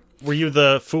recorder. Were you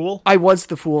the fool? I was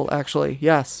the fool, actually,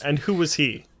 yes. And who was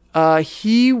he?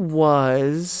 He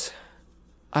was...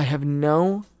 I have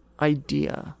no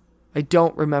idea. I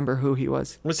don't remember who he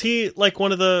was. Was he like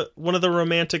one of the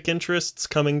romantic interests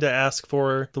coming to ask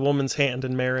for the woman's hand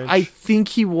in marriage? I think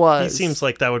he was. He seems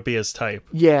like that would be his type.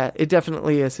 Yeah, it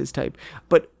definitely is his type.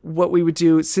 But what we would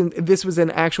do, since this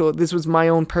was my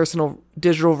own personal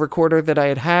digital recorder that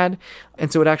I had, and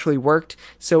so it actually worked.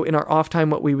 So in our off time,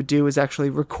 what we would do is actually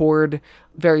record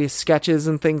various sketches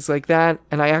and things like that.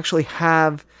 And I actually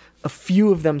have a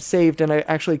few of them saved, and I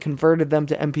actually converted them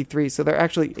to MP3, so they're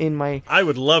actually in my... I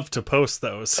would love to post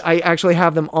those. I actually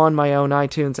have them on my own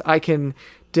iTunes. I can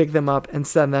dig them up and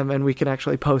send them, and we can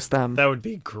actually post them. That would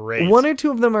be great. 1 or 2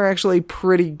 of them are actually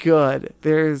pretty good.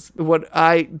 There's what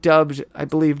I dubbed, I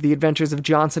believe, The Adventures of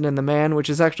Johnson and the Man, which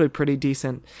is actually pretty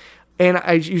decent.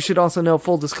 And you should also know,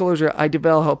 full disclosure, I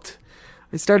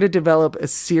started to develop a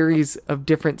series of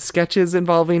different sketches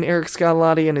involving Eric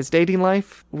Scottalotti and his dating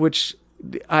life, which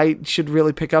I should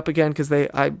really pick up again because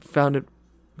I found it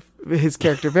his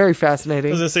character very I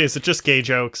fascinating. was gonna say, is it just gay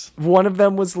jokes? One of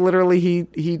them was literally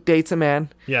he dates a man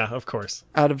Yeah, of course.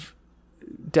 out of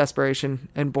desperation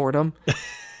and boredom.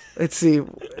 Let's see.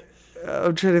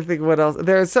 I'm trying to think what else.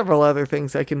 There are several other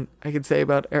things I can say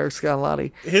about Eric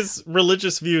Scarlatti. His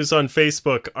religious views on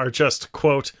Facebook are just,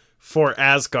 quote, for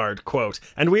Asgard, quote.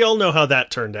 And we all know how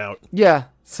that turned out. Yeah,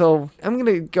 so I'm going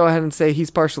to go ahead and say he's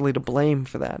partially to blame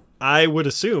for that. I would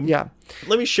assume. Yeah.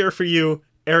 Let me share for you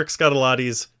Eric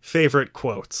Scarlatti's favorite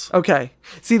quotes. Okay.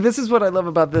 See, this is what I love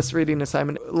about this reading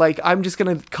assignment. Like, I'm just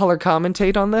going to color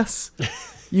commentate on this.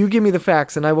 You give me the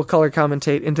facts, and I will color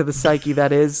commentate into the psyche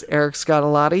that is Eric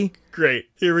Scarlatti. Great.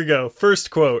 Here we go. First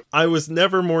quote. I was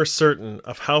never more certain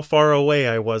of how far away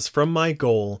I was from my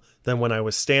goal than when I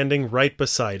was standing right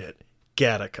beside it.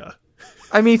 Gattaca.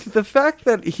 I mean, the fact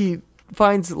that he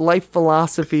finds life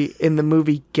philosophy in the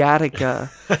movie Gattaca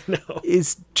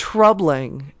is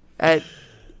troubling at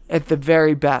the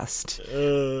very best.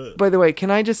 By the way,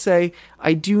 can I just say,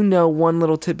 I do know one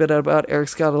little tidbit about Eric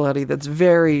Scarlatti that's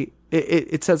very...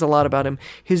 It says a lot about him.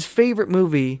 His favorite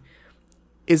movie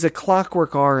is A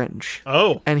Clockwork Orange.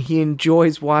 Oh. And he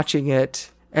enjoys watching it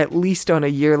at least on a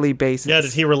yearly basis. Yeah,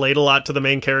 did he relate a lot to the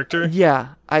main character?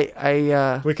 Yeah.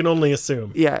 We can only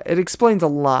assume. Yeah, it explains a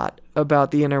lot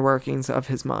about the inner workings of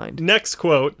his mind. Next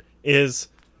quote is,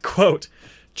 quote,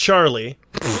 Charlie,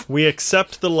 we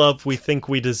accept the love we think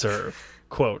we deserve.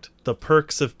 Quote, the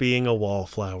perks of being a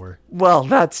wallflower. Well,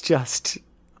 that's just...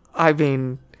 I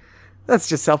mean... That's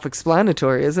just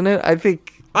self-explanatory, isn't it? I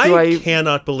think... I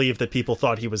cannot believe that people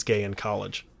thought he was gay in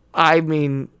college. I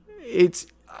mean, it's...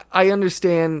 I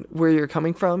understand where you're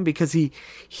coming from because he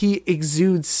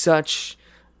exudes such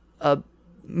a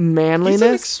manliness. He's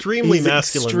an extremely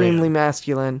masculine extremely man.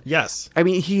 masculine. Yes. I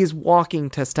mean, he is walking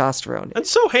testosterone. And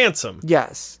so handsome.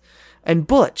 Yes. And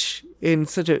butch in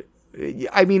such a...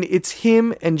 I mean, it's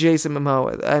him and Jason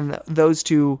Momoa, and those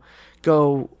two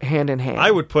go hand in hand. I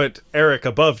would put Eric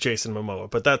above Jason Momoa,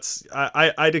 but that's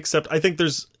I'd accept. I think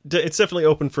it's definitely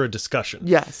open for a discussion.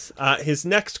 Yes. His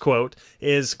next quote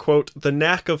is, quote, the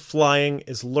knack of flying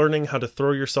is learning how to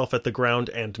throw yourself at the ground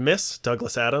and miss,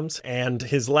 Douglas Adams. And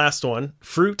his last one,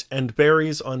 fruit and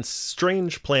berries on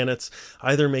strange planets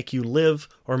either make you live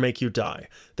or make you die.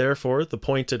 Therefore, the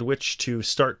point at which to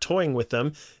start toying with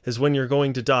them is when you're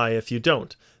going to die if you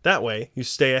don't. That way, you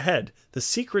stay ahead. The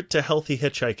secret to healthy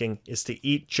hitchhiking is to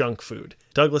eat junk food.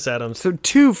 Douglas Adams. So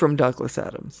 2 from Douglas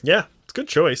Adams. Yeah, it's a good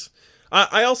choice.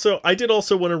 I did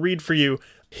also want to read for you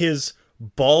his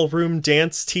ballroom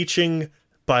dance teaching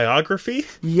biography.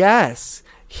 Yes,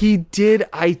 he did.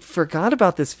 I forgot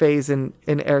about this phase in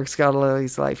Eric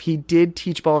Scarlatti's life. He did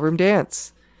teach ballroom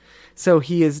dance. So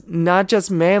he is not just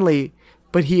manly,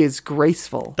 but he is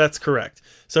graceful. That's correct.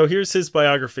 So here's his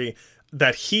biography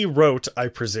that he wrote, I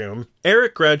presume.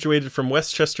 Eric graduated from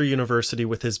Westchester University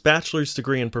with his bachelor's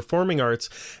degree in performing arts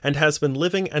and has been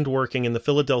living and working in the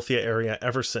Philadelphia area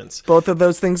ever since. Both of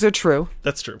those things are true.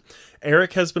 That's true.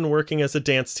 Eric has been working as a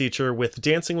dance teacher with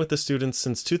Dancing with the Students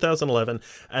since 2011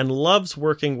 and loves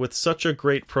working with such a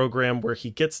great program where he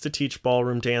gets to teach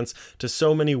ballroom dance to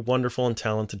so many wonderful and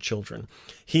talented children.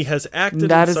 He has acted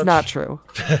That is not true.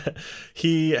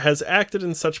 He has acted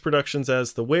in such productions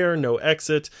as The Where, No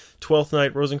Exit, Twelfth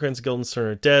Night, Rosencrantz and Guildenstern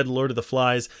Are Dead, Lord of the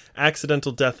Flies,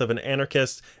 Accidental Death of an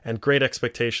Anarchist, and Great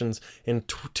Expectations. In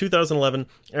 2011,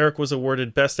 Eric was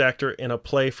awarded Best Actor in a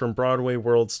Play from Broadway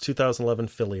World's 2011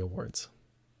 Philly Awards.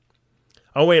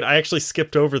 Oh wait, I actually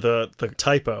skipped over the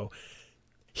typo.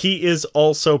 He is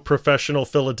also professional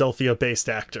Philadelphia-based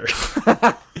actor.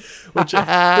 which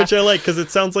I like, because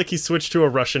it sounds like he switched to a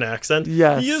Russian accent.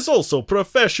 Yes. He is also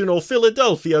professional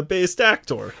Philadelphia-based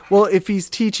actor. Well, if he's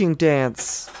teaching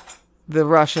dance, the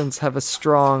Russians have a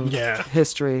strong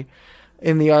history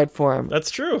in the art form.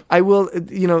 That's true. I will,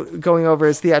 going over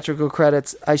his theatrical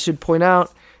credits, I should point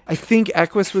out, I think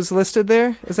Equus was listed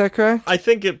there. Is that correct? I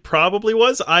think it probably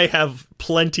was. I have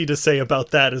plenty to say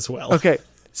about that as well. Okay.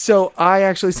 So I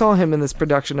actually saw him in this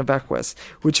production of Equus,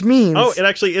 which means... Oh, it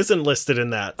actually isn't listed in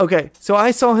that. Okay, so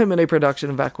I saw him in a production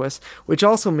of Equus, which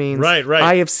also means right.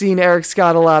 I have seen Eric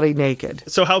Scarlatti naked.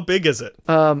 So how big is it?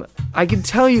 I can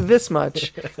tell you this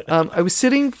much. I was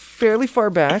sitting fairly far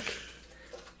back,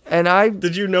 and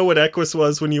Did you know what Equus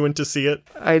was when you went to see it?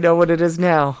 I know what it is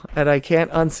now, and I can't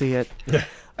unsee it.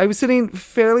 I was sitting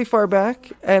fairly far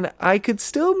back, and I could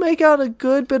still make out a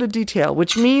good bit of detail,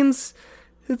 which means...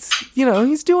 It's,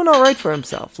 he's doing all right for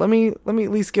himself. Let me at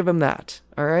least give him that.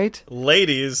 All right?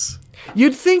 Ladies.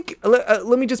 You'd think,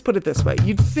 let me just put it this way.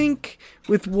 You'd think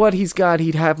with what he's got,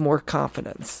 he'd have more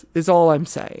confidence, is all I'm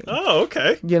saying. Oh,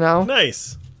 okay. You know?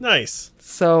 Nice. Nice.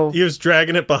 So He was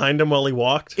dragging it behind him while he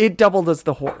walked? it doubled as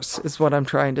the horse, is what I'm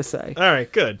trying to say. All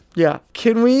right, good. Yeah.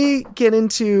 Can we get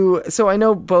into... So I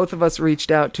know both of us reached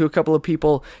out to a couple of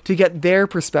people to get their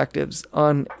perspectives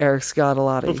on Eric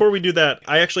Scottalotti. Before we do that,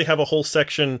 I actually have a whole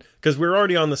section, because we're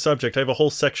already on the subject, I have a whole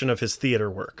section of his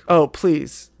theater work. Oh,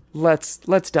 please. Let's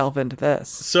delve into this.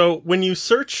 So when you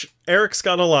search Eric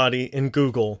Scottalotti in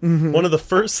Google, one of the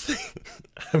first things...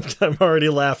 I'm already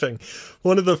laughing.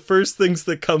 One of the first things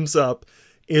that comes up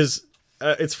is...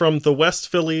 it's from the West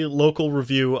Philly local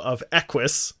review of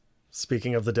Equus,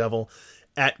 speaking of the devil,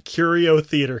 at Curio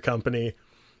Theater Company.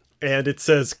 And it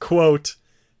says, quote,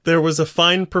 "There was a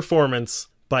fine performance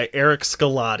by Eric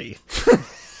Scottalotti."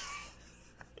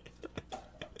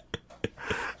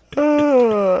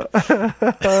 Oh,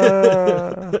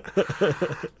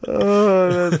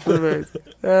 that's amazing.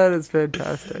 That is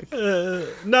fantastic.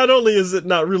 Not only is it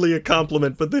not really a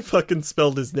compliment, but they fucking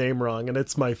spelled his name wrong, and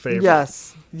it's my favorite.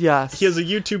 Yes. He has a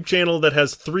YouTube channel that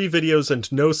has 3 videos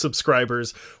and no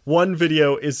subscribers. One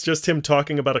video is just him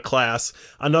talking about a class.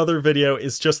 Another video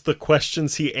is just the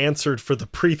questions he answered for the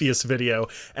previous video.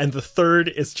 And the third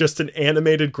is just an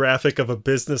animated graphic of a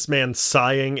businessman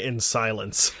sighing in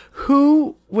silence.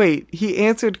 Wait, he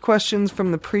answered questions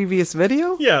from the previous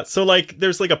video? Yeah, so like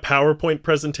there's like a PowerPoint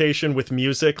presentation with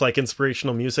music, like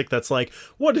inspirational music that's like,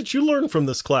 what did you learn from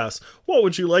this class? What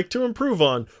would you like to improve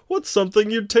on? What's something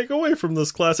you'd take away from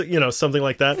this class? You know, something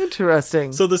like that.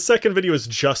 Interesting. So the second video is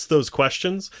just those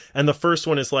questions, and the first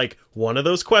one is like one of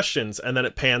those questions, and then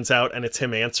it pans out and it's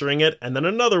him answering it, and then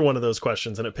another one of those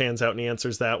questions, and it pans out and he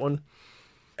answers that one.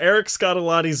 Eric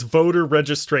Scottalotti's voter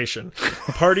registration.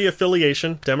 Party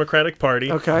affiliation, Democratic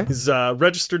Party. Okay. He's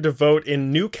registered to vote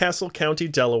in Newcastle County,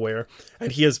 Delaware,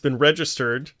 and he has been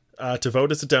registered to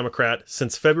vote as a Democrat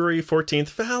since February 14th,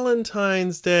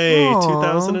 Valentine's Day, Aww.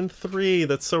 2003.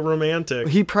 That's so romantic.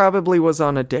 He probably was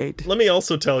on a date. Let me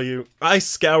also tell you, I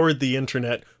scoured the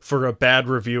internet for a bad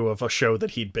review of a show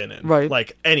that he'd been in. Right.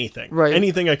 Like anything. Right.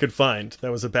 Anything I could find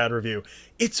that was a bad review.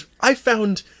 I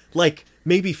found like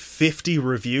maybe 50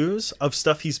 reviews of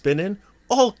stuff he's been in.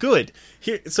 All good.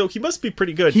 So he must be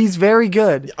pretty good. He's very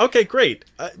good. Okay, great.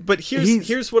 But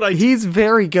here's what He's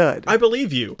very good. I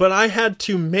believe you, but I had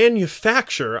to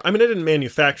manufacture. I mean, I didn't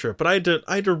manufacture it, but I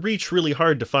had to reach really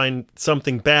hard to find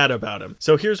something bad about him.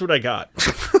 So here's what I got.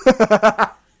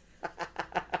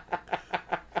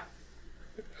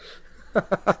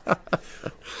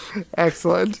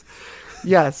 Excellent.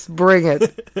 Yes, bring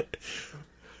it.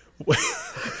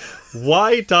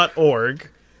 Y.org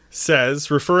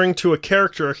says, referring to a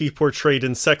character he portrayed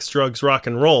in Sex, Drugs, Rock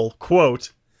and Roll,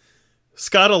 quote,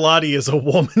 "Scottalotti is a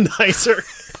womanizer."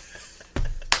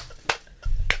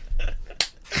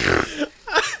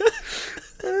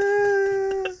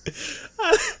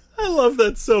 I love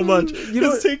that so much.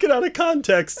 Just take it out of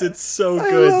context. It's so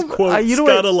good. Quote,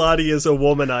 Scottalotti is a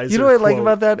womanizer. You know what I like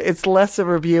about that? It's less a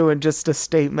review and just a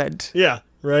statement. Yeah.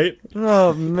 Right?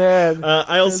 Oh, man.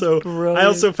 I also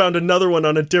found another one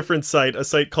on a different site, a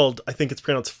site called, I think it's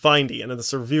pronounced Findy, and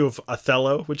it's a review of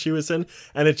Othello, which he was in,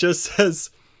 and it just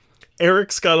says, Eric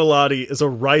Scottalotti is a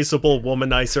risible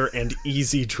womanizer and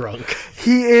easy drunk.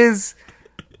 He is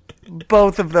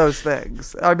both of those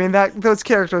things. I mean, those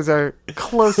characters are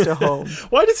close to home.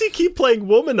 Why does he keep playing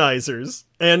womanizers?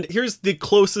 And here's the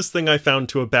closest thing I found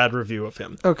to a bad review of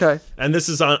him. Okay. And this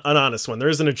is an honest one. There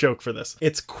isn't a joke for this.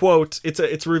 It's quote, it's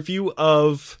a review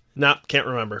of, can't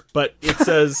remember, but it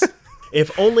says,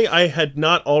 "If only I had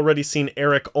not already seen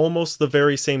Eric, almost the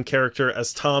very same character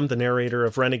as Tom, the narrator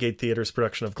of Renegade Theater's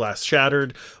production of Glass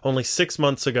Shattered, only 6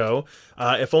 months ago.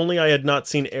 If only I had not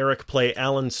seen Eric play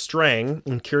Alan Strang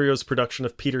in Curio's production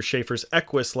of Peter Schaefer's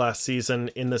Equus last season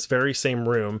in this very same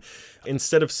room.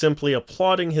 Instead of simply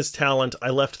applauding his talent, I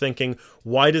left thinking,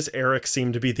 why does Eric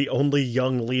seem to be the only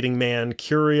young leading man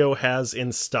Curio has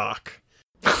in stock?"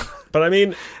 But I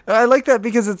mean, I like that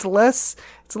because it's less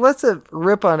a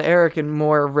rip on Eric and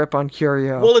more a rip on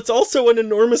Curio. well, it's also an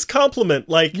enormous compliment.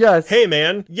 Like, Yes. Hey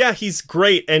man, yeah, he's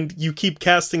great, and you keep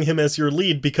casting him as your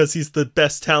lead because he's the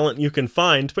best talent you can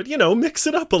find, but mix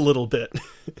it up a little bit.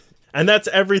 And that's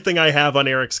everything I have on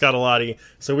Eric Scottalotti,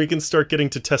 so we can start getting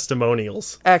to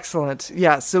testimonials. Excellent.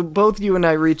 Yeah, so both you and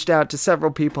I reached out to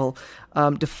several people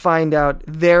to find out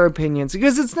their opinions,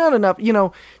 because it's not enough,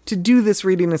 to do this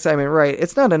reading assignment right.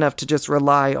 It's not enough to just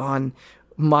rely on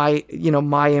my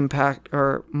impact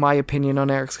or my opinion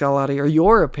on Eric Scottalotti or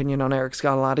your opinion on Eric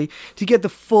Scottalotti to get the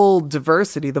full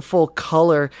diversity, the full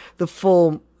color, the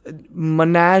full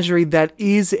menagerie that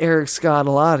is Eric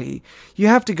Scottalotti. You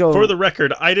have to go... For the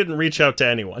record, I didn't reach out to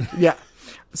anyone. Yeah.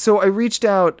 So I reached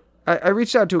out I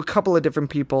reached out to a couple of different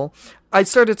people. I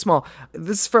started small.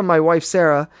 This is from my wife,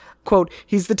 Sarah. Quote,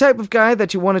 he's the type of guy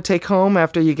that you want to take home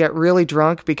after you get really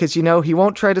drunk because you know he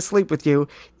won't try to sleep with you,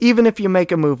 even if you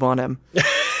make a move on him.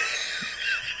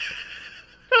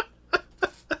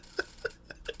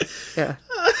 Yeah.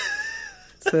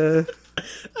 It's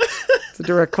a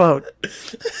direct quote.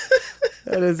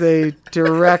 That is a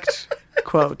direct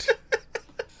quote.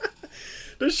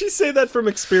 Does she say that from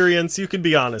experience? You can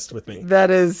be honest with me. That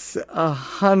is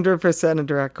 100% a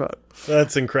direct quote.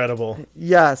 That's incredible.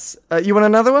 Yes. You want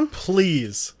another one?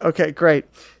 Please. Okay, great.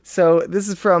 So this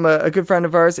is from a good friend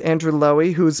of ours, Andrew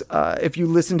Lowy, who's, if you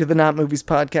listen to the Not Movies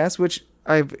podcast, which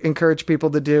I've encouraged people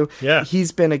to do,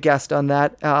 he's been a guest on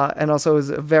that, and also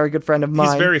is a very good friend of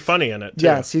mine. He's very funny in it, too.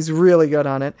 Yes, he's really good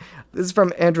on it. This is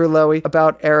from Andrew Lowy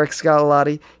about Eric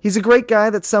Scarlatti. He's a great guy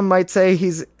that some might say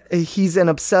he's an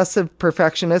obsessive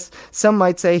perfectionist. Some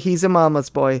might say he's a mama's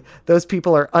boy. Those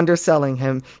people are underselling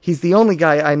him. He's the only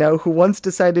guy I know who once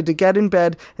decided to get in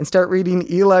bed and start reading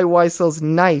Elie Wiesel's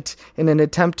Night in an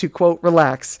attempt to, quote,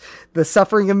 relax. The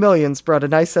suffering of millions brought a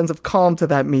nice sense of calm to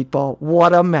that meatball.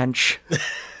 What a mensch.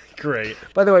 Great.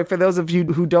 By the way, for those of you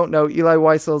who don't know, Elie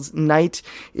Wiesel's Night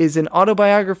is an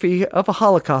autobiography of a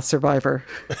Holocaust survivor.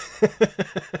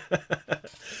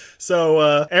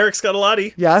 So, Eric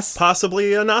Scarlatti. Yes.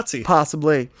 Possibly a Nazi.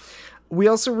 Possibly. We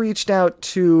also reached out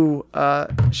to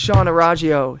Sean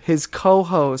Aragio, his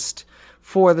co-host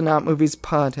for the Not Movies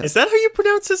podcast. Is that how you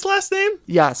pronounce his last name?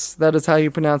 Yes, that is how you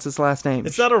pronounce his last name.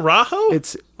 Is that Arajo?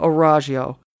 It's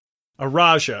Aragio.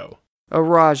 Arajo.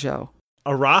 Arajo.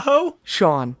 Arajo?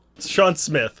 Sean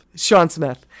Smith. Sean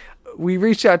Smith. We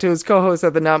reached out to his co-host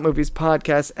of the Not Movies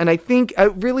podcast, and I think I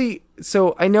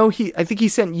think he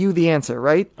sent you the answer,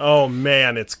 right? Oh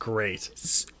man, it's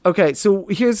great. Okay, so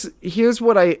here's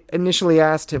what I initially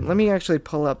asked him. Let me actually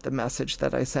pull up the message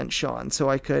that I sent Sean so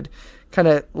I could kind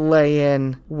of lay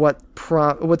in what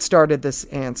started this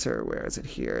answer. Where is it?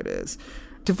 Here it is.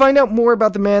 To find out more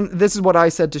about the man, this is what I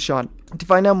said to Sean. To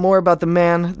find out more about the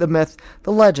man, the myth,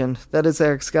 the legend that is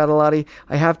Eric Scarlatti,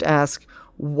 I have to ask,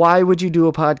 why would you do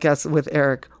a podcast with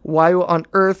Eric? Why on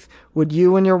earth would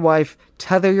you and your wife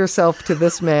tether yourself to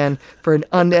this man for an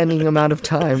unending amount of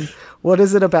time? What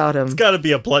is it about him? It's got to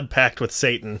be a blood pact with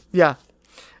Satan. Yeah.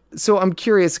 So I'm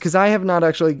curious because I have not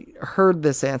actually heard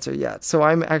this answer yet. So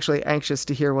I'm actually anxious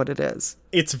to hear what it is.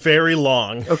 It's very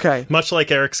long. Okay. Much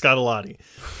like Eric Scarlatti.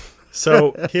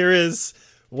 So here is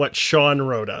what Sean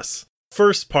wrote us.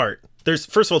 First part. First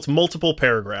of all, it's multiple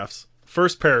paragraphs.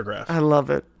 First paragraph. I love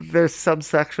it. There's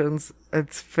subsections.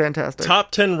 It's fantastic.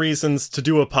 Top 10 reasons to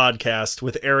do a podcast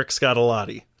with Eric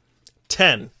Scarlatti.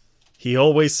 10. He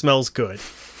always smells good.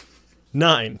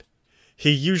 9.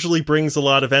 He usually brings a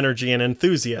lot of energy and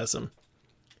enthusiasm.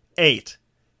 8.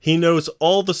 He knows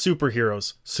all the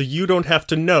superheroes, so you don't have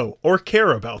to know or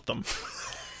care about them.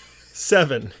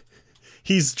 7.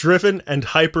 He's driven and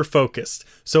hyper-focused,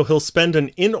 so he'll spend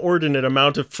an inordinate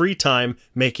amount of free time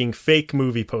making fake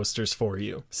movie posters for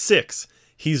you. 6.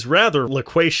 He's rather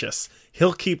loquacious.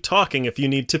 He'll keep talking if you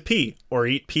need to pee or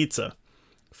eat pizza.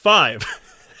 5.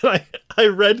 I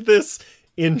read this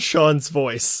in Sean's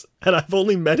voice, and I've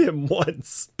only met him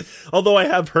once. Although I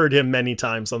have heard him many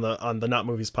times on the Not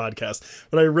Movies podcast.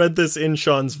 But I read this in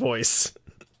Sean's voice.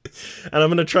 And I'm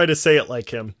going to try to say it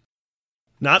like him.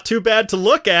 Not too bad to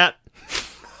look at.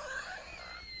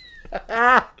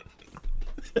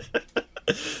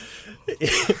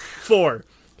 4.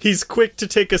 He's quick to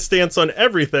take a stance on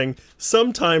everything,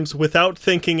 sometimes without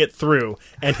thinking it through,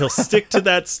 and he'll stick to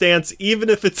that stance even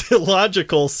if it's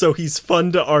illogical, so he's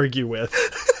fun to argue with.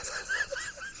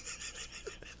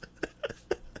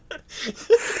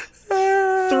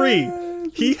 3.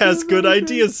 He has good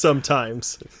ideas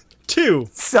sometimes. 2.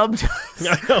 Sometimes.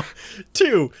 I know.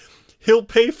 2. He'll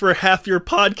pay for half your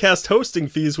podcast hosting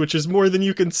fees, which is more than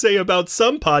you can say about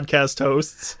some podcast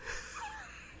hosts.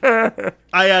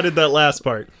 I added that last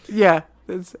part. Yeah,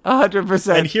 it's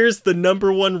 100%. And here's the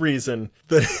number one reason.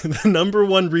 The number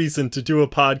one reason to do a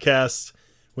podcast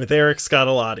with Eric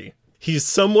Scarlatti. He's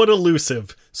somewhat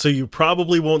elusive, so you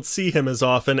probably won't see him as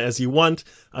often as you want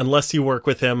unless you work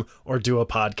with him or do a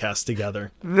podcast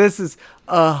together. This is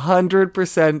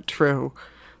 100% true.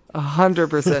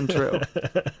 100% true.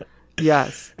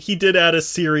 Yes. He did add a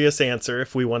serious answer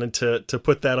if we wanted to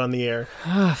put that on the air.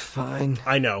 Fine.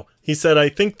 I know. He said, I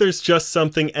think there's just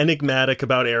something enigmatic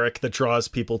about Eric that draws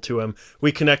people to him.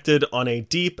 We connected on a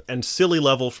deep and silly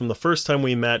level from the first time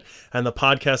we met, and the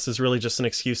podcast is really just an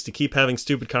excuse to keep having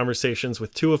stupid conversations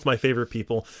with two of my favorite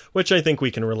people, which I think we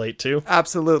can relate to.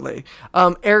 Absolutely.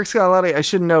 Eric Scarlatti, I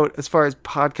should note, as far as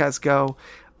podcasts go,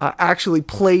 actually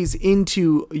plays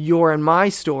into your and my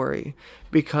story,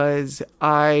 because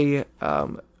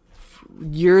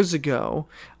years ago,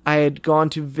 I had gone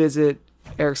to visit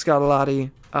Eric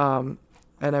Scottalotti, and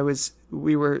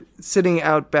we were sitting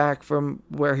out back from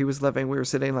where he was living. We were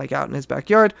sitting like out in his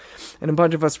backyard, and a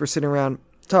bunch of us were sitting around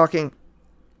talking.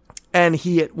 And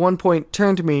he at one point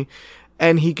turned to me,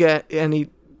 and he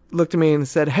looked at me and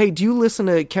said, "Hey, do you listen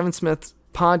to Kevin Smith's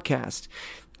podcast?"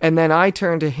 And then I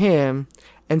turned to him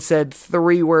and said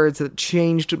 3 words that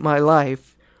changed my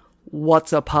life.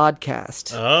 "What's a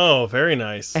podcast?" Oh, very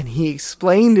nice. And he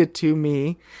explained it to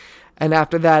me. And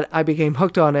after that, I became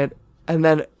hooked on it. And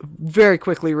then very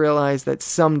quickly realized that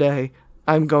someday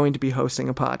I'm going to be hosting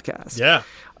a podcast. Yeah.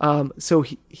 So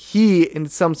he, in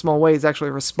some small way, is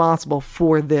actually responsible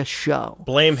for this show.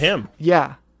 Blame him.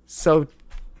 Yeah. So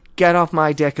get off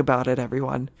my dick about it,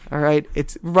 everyone. All right?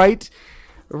 It's right.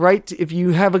 If you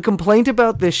have a complaint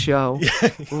about this show,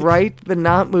 write the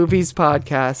Not Movies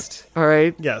podcast. All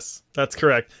right? Yes, that's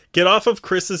correct. Get off of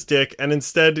Chris's dick and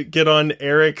instead get on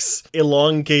Eric's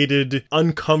elongated,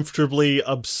 uncomfortably,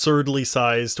 absurdly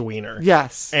sized wiener.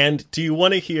 Yes. And do you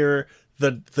want to hear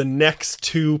the next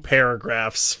 2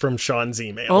 paragraphs from Sean's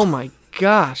email? Oh my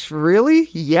gosh, really?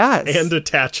 Yes. And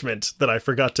attachment that I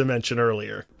forgot to mention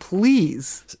earlier.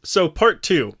 Please. So part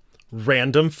 2.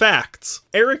 Random facts.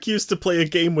 Eric used to play a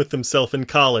game with himself in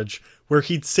college where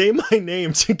he'd say my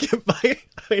name to get my...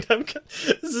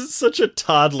 this is such a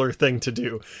toddler thing to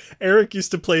do. Eric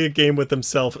used to play a game with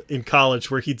himself in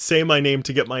college where he'd say my name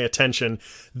to get my attention,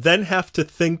 then have to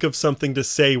think of something to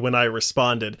say when I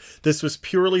responded. This was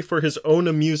purely for his own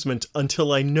amusement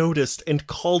until I noticed and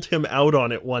called him out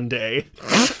on it one day.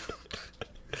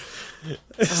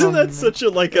 Isn't that such a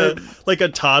like a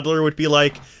toddler would be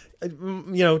like,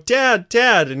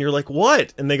 dad, and you're like,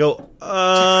 what? And they go,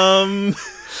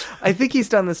 I think he's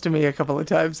done this to me a couple of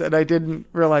times, and I didn't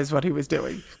realize what he was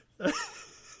doing.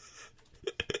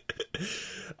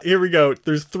 Here we go.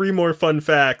 There's 3 more fun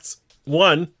facts.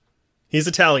 1, he's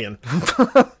Italian.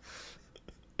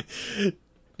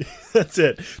 That's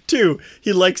it. 2,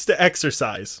 he likes to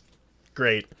exercise.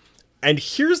 Great. And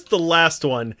here's the last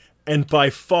one, and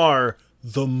by far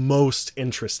the most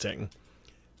interesting.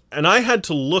 And I had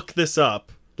to look this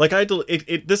up. Like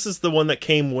this is the one that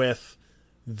came with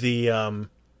the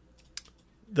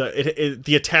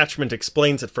attachment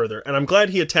explains it further. And I'm glad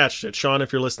he attached it. Sean,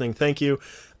 if you're listening, thank you.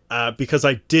 Because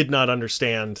I did not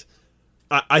understand.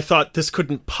 I thought this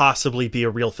couldn't possibly be a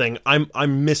real thing.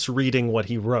 I'm misreading what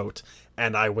he wrote,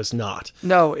 and I was not.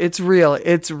 No, it's real.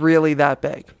 It's really that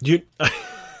big.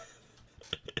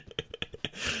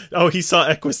 Oh, he saw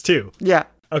Equus too. Yeah.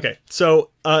 Okay,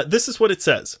 so this is what it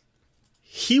says.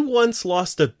 He once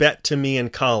lost a bet to me in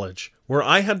college where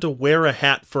I had to wear a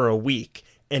hat for a week,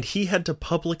 and he had to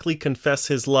publicly confess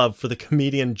his love for the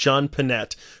comedian John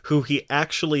Panette, who he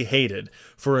actually hated,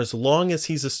 for as long as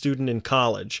he's a student in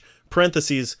college.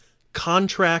 Parentheses,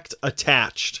 contract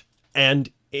attached. And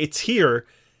it's here,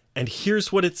 and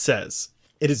here's what it says.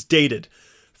 It is dated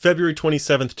February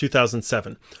 27th,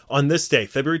 2007. On this day,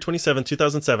 February 27th,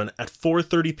 2007, at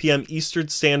 4:30 p.m. Eastern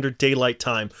Standard Daylight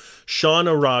Time, Sean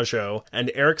Arajo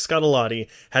and Eric Scottalotti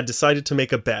had decided to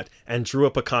make a bet and drew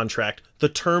up a contract. The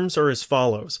terms are as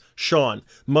follows. Sean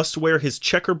must wear his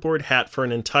checkerboard hat for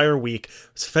an entire week,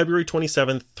 February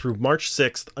 27th through March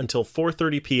 6th until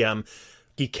 4:30 p.m.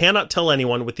 He cannot tell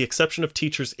anyone, with the exception of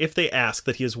teachers if they ask,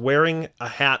 that he is wearing a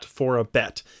hat for a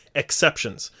bet.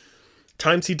 Exceptions.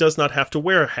 Times he does not have to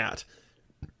wear a hat.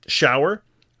 Shower,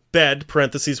 bed,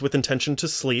 parentheses, with intention to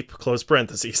sleep, close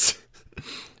parentheses.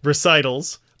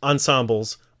 Recitals,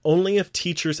 ensembles, only if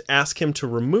teachers ask him to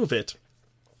remove it.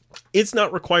 Is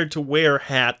not required to wear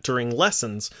hat during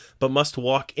lessons, but must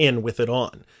walk in with it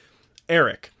on.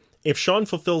 Eric. If Sean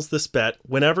fulfills this bet,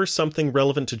 whenever something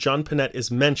relevant to John Panette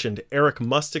is mentioned, Eric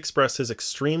must express his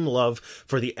extreme love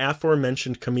for the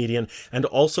aforementioned comedian and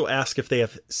also ask if they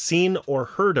have seen or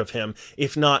heard of him.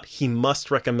 If not, he must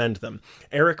recommend them.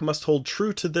 Eric must hold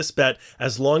true to this bet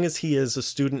as long as he is a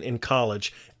student in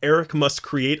college. Eric must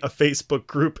create a Facebook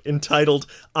group entitled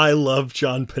I Love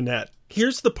John Panette.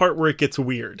 Here's the part where it gets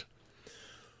weird.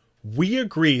 We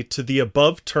agree to the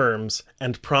above terms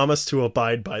and promise to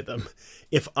abide by them.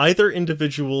 If either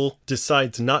individual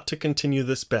decides not to continue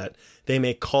this bet, they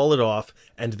may call it off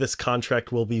and this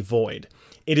contract will be void.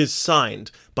 It is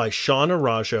signed by Sean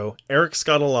Arajo, Eric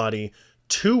Scottalotti,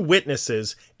 2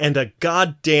 witnesses, and a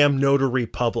goddamn notary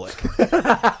public.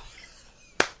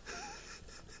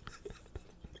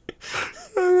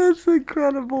 That's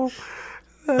incredible.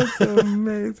 That's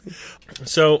amazing.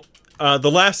 So,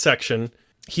 the last section,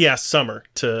 he asked Summer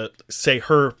to say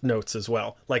her notes as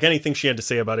well, like anything she had to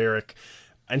say about Eric.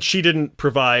 And she didn't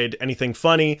provide anything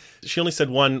funny. She only said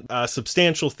one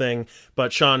substantial thing,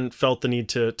 but Sean felt the need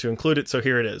to include it, so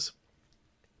here it is.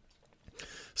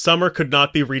 Summer could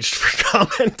not be reached for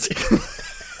commenting.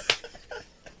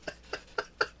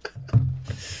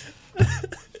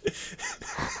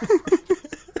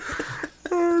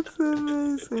 That's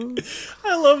amazing.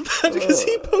 I love that because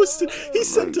he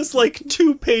sent us like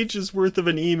 2 pages worth of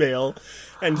an email,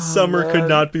 and Summer could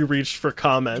not be reached for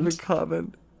comment.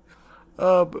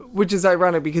 Which is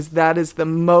ironic because that is the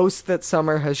most that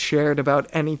Summer has shared about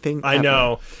anything I ever.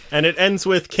 know. And it ends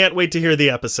with, can't wait to hear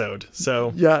the episode.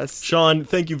 So, yes. Sean,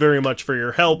 thank you very much for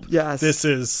your help. Yes. This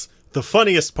is the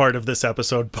funniest part of this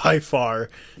episode by far.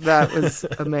 That was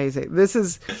amazing. This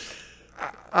is,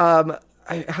 how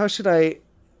should I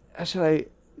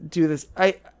do this?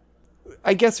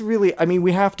 I guess really, I mean,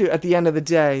 we have to, at the end of the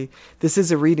day, this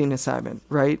is a reading assignment,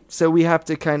 right? So we have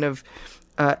to kind of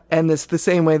end this the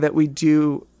same way that we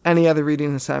do any other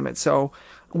reading assignment. So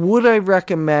would I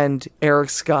recommend Eric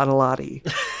Scottalotti?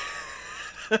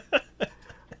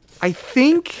 I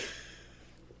think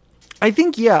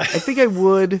yeah. I think I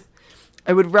would.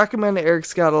 I would recommend Eric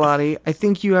Scottalotti. I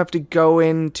think you have to go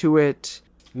into it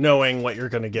knowing what you're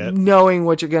going to get. Knowing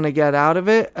what you're going to get out of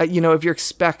it. If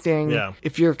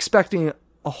you're expecting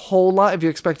a whole lot, if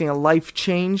you're expecting a life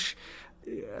change,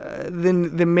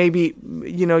 then maybe,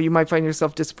 you might find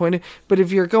yourself disappointed. But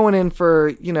if you're going in for,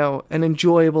 an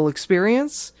enjoyable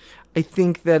experience, I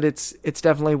think that it's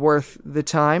definitely worth the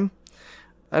time.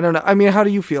 I don't know. I mean, how do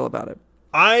you feel about it?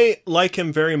 I like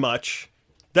him very much.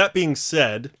 That being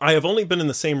said, I have only been in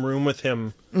the same room with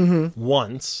him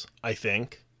once, I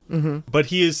think. Mm-hmm. But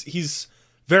he's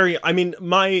very, I mean,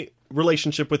 my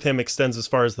relationship with him extends as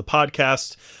far as the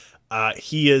podcast.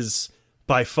 He is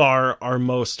by far our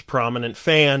most prominent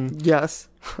fan. Yes.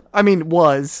 I mean,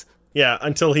 was. Yeah,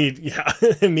 until he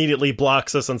immediately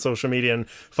blocks us on social media and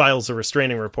files a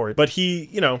restraining report. But he,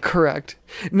 Correct.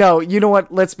 No, you know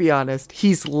what? Let's be honest.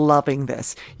 He's loving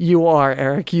this. You are,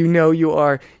 Eric. You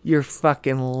are. You're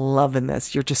fucking loving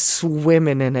this. You're just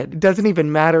swimming in it. It doesn't even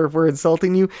matter if we're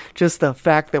insulting you. Just the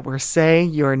fact that we're saying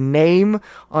your name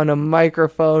on a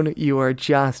microphone, you are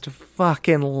just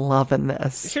fucking loving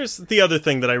this. Here's the other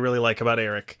thing that I really like about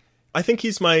Eric. I think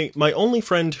he's my only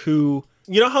friend who...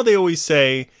 You know how they always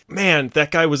say, man, that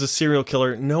guy was a serial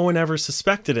killer. No one ever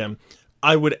suspected him.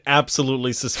 I would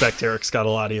absolutely suspect Eric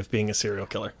Scottalotti of being a serial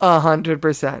killer.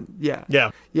 100%. Yeah. Yeah.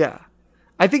 Yeah.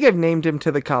 I think I've named him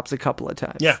to the cops a couple of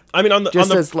times. Yeah. I mean,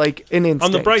 as like an instinct.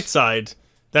 On the bright side,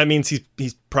 that means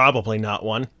he's probably not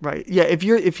one. Right. Yeah.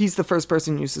 If he's the first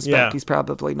person you suspect, he's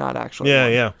probably not actually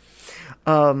one.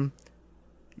 Yeah.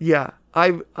 Yeah.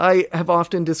 I have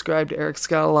often described Eric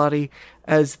Scottalotti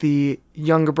as the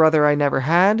younger brother I never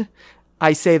had.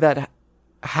 I say that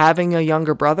having a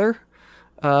younger brother,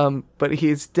 but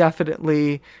he's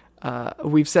definitely,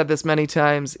 we've said this many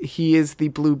times, he is the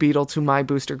Blue Beetle to my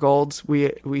Booster Golds.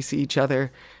 We see each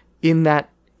other in that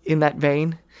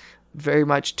vein, very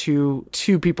much two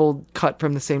people cut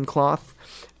from the same cloth.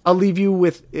 I'll leave you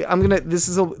with,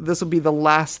 this will be the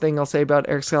last thing I'll say about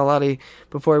Eric Scottalotti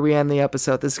before we end the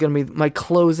episode. This is going to be my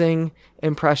closing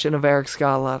impression of Eric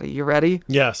Scottalotti. You ready?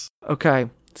 Yes.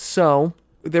 Okay. So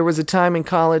there was a time in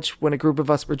college when a group of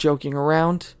us were joking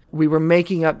around. We were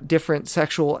making up different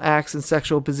sexual acts and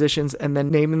sexual positions and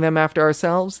then naming them after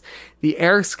ourselves. The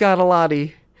Eric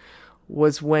Scottalotti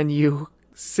was when you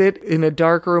sit in a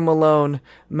dark room alone,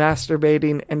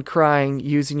 masturbating and crying,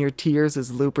 using your tears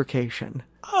as lubrication.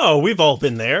 Oh, we've all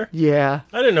been there. Yeah.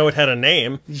 I didn't know it had a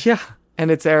name. Yeah, and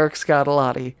it's Eric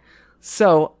Scottalotti.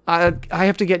 So I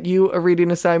have to get you a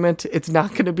reading assignment. It's not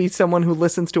going to be someone who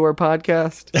listens to our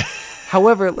podcast.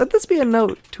 However, let this be a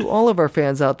note to all of our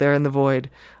fans out there in the void.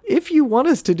 If you want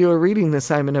us to do a reading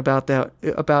assignment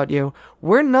about you,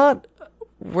 we're not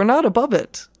above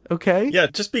it. Okay? Yeah,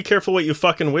 just be careful what you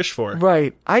fucking wish for.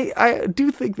 Right. I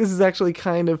do think this is actually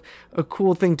kind of a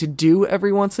cool thing to do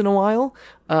every once in a while,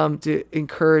 to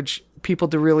encourage people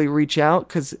to really reach out,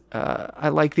 because I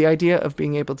like the idea of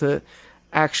being able to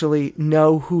actually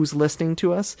know who's listening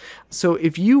to us. So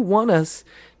if you want us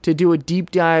to do a deep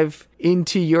dive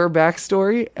into your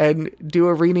backstory and do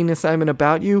a reading assignment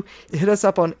about you, hit us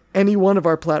up on any one of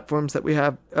our platforms that we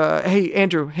have. Hey,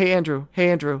 Andrew.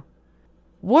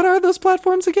 What are those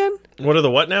platforms again? What are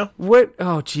the what now? What?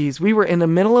 Oh, geez. We were in the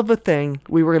middle of a thing.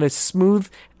 We were going to smooth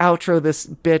outro this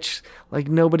bitch like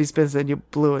nobody's business, and you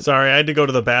blew it. Sorry, I had to go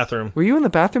to the bathroom. Were you in the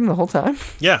bathroom the whole time?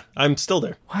 Yeah, I'm still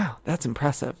there. Wow, that's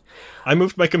impressive. I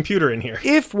moved my computer in here.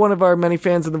 If one of our many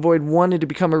fans of The Void wanted to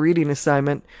become a reading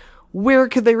assignment, where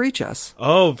could they reach us?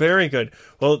 Oh, very good.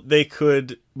 Well, they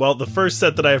could... Well, the first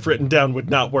set that I have written down would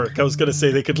not work. I was going to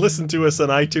say they could listen to us on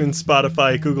iTunes,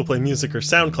 Spotify, Google Play Music, or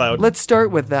SoundCloud. Let's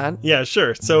start with that. Yeah,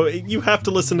 sure. So you have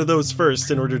to listen to those first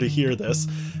in order to hear this.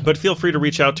 But feel free to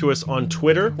reach out to us on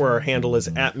Twitter, where our handle is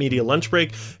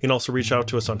 @MediaLunchBreak. You can also reach out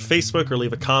to us on Facebook, or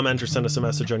leave a comment, or send us a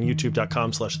message on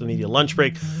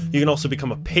youtube.com/TheMediaLunchBreak. You can also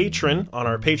become a patron on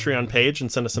our Patreon page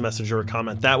and send us a message or a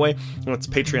comment that way. That's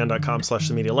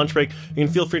patreon.com/TheMediaLunchBreak. You can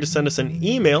feel free to send us an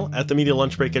email at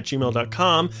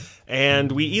themedialunchbreak@gmail.com.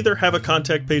 And we either have a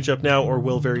contact page up now or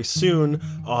will very soon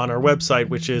on our website,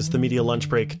 which is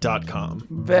themedialunchbreak.com.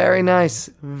 Very nice.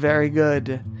 Very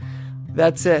good.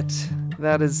 That's it.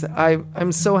 That is...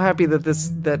 I'm so happy that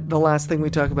the last thing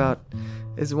we talk about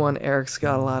is one Eric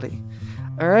Scottalotti.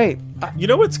 All right. You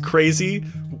know what's crazy?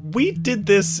 We did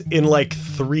this in like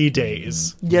 3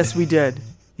 days. Yes, we did.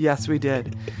 Yes, we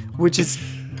did. Which is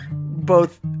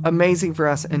both amazing for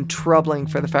us and troubling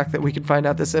for the fact that we can find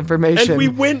out this information. And we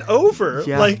went over.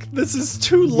 Yeah. Like, this is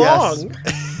too long.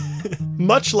 Yes.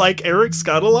 Much like Eric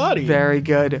Scottalotti. Very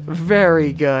good.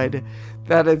 Very good.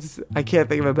 That is... I can't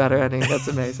think of a better ending. That's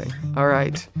amazing. All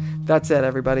right. That's it,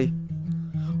 everybody.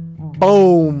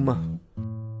 Boom.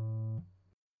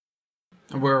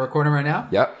 We're recording right now?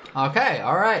 Yep. Okay,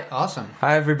 all right, awesome.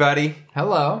 Hi, everybody.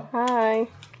 Hello. Hi.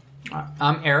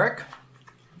 I'm Eric.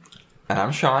 And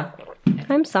I'm Sean.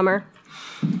 I'm Summer.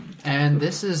 And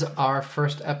this is our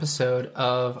first episode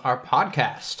of our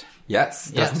podcast.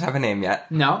 Yes. Doesn't have a name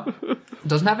yet. No.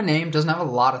 Doesn't have a name, doesn't have a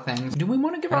lot of things. Do we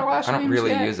want to give our last names I don't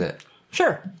really yet? use it.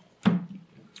 Sure.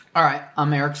 All right,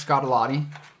 I'm Eric Scottalotti.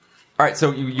 All right,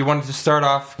 so you wanted to start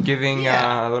off giving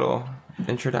Yeah. a little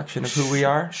introduction of who we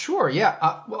are? Sure,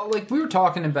 yeah. Well, like, we were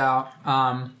talking about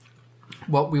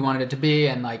what we wanted it to be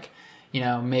and, like, you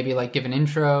know, maybe, like, give an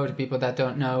intro to people that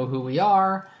don't know who we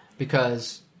are,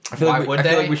 because I feel why would they?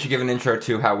 feel like we should give an intro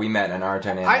to how we met and our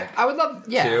dynamic. I would love...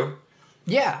 Yeah. Too.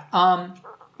 Yeah.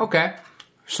 Okay.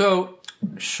 So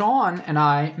Sean and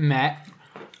I met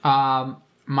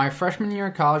my freshman year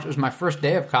of college. It was my first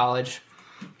day of college.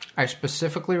 I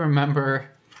specifically remember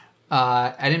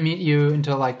I didn't meet you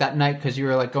until like that night because you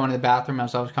were like going to the bathroom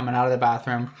as I was coming out of the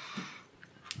bathroom.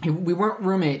 We weren't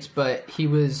roommates, but he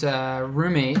was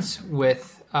roommates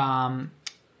with...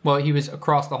 well, he was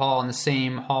across the hall in the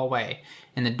same hallway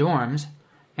in the dorms,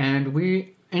 and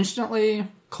we instantly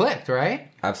clicked,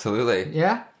 right? Absolutely.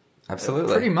 Yeah?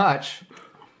 Absolutely. Pretty much.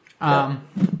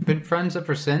 Been friends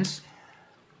ever since,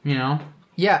 you know?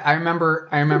 Yeah, I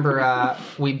remember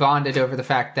we bonded over the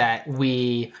fact that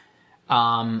we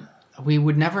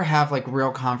would never have, like,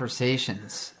 real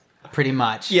conversations, pretty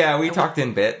much. Yeah, we talked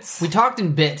in bits. We talked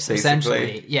in bits, Basically.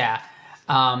 essentially. Yeah.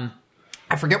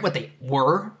 I forget what they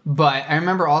were, but I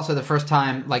remember also the first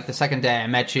time, like the second day I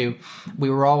met you, we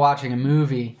were all watching a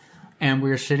movie, and we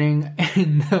were sitting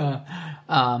in the,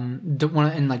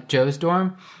 in like Joe's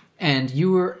dorm, and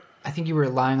I think you were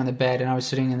lying on the bed, and I was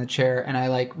sitting in the chair, and I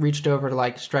like reached over to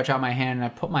like stretch out my hand, and I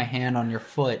put my hand on your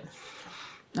foot,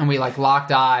 and we like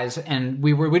locked eyes, and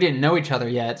we didn't know each other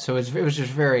yet, so it was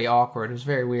just very awkward. It was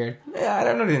very weird. Yeah, I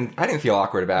didn't feel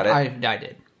awkward about it. I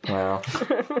did. Well,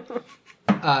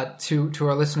 to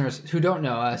our listeners who don't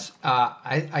know us,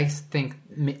 I think,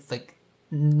 like,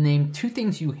 name 2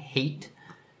 things you hate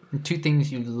and 2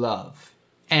 things you love.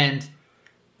 And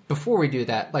before we do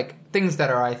that, like, things that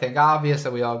are, I think, obvious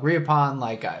that we all agree upon,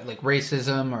 like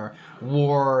racism or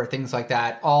war or things like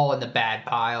that, all in the bad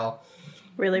pile.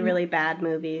 Really, really bad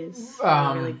movies.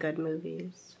 Really good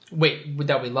movies. Wait,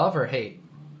 that we love or hate?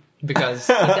 Because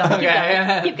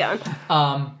Keep going.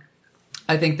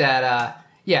 I think that,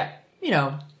 yeah, you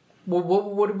know,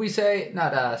 what did we say?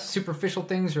 Not superficial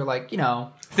things, or like, you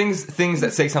know, things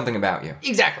that say something about you.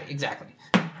 Exactly.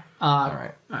 All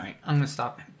right. I'm gonna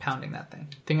stop pounding that thing.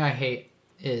 Thing I hate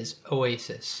is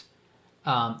Oasis,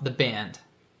 the band,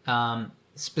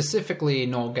 specifically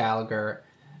Noel Gallagher.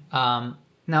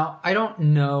 Now, I don't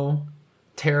know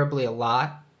terribly a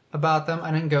lot about them.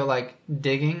 I didn't go like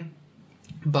digging,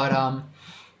 but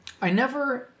I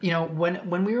never, you know,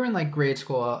 when we were in like grade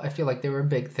school, I feel like they were a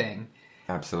big thing.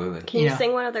 Absolutely. Can you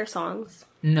sing one of their songs?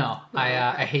 No,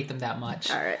 I hate them that much.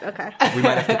 All right, okay. We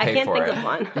might have to pay I can't for think it. of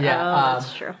one. Yeah, Oh,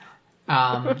 that's true.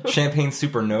 Champagne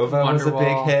Supernova was a big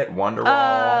Wonderwall. hit. Wonderwall.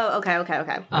 Oh,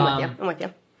 okay. I'm with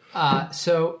you.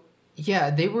 So yeah,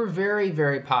 they were very,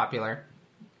 very popular.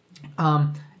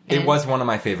 It was one of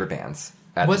my favorite bands.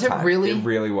 Was the it time. really? It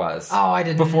really was. Oh, I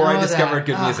didn't Before know I discovered that.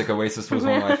 good music, Oasis was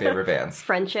one of my favorite bands.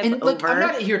 Friendship And look, over. I'm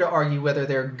not here to argue whether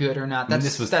they're good or not. And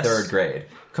this was third grade.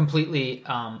 Completely,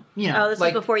 you know. Oh, this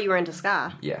like, was before you were into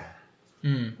ska. Yeah.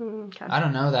 Okay. I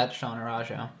don't know that Sean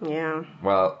Arajo. Yeah.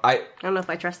 Well, I don't know if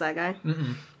I trust that guy.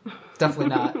 Definitely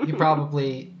not. He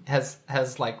probably has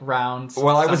like rounds.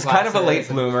 Well, I was kind of a late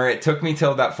and- bloomer. It took me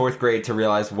till about 4th grade to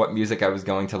realize what music I was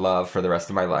going to love for the rest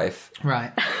of my life.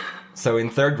 Right. So in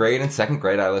 3rd grade and 2nd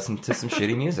grade, I listened to some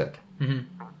shitty music.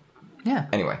 Yeah.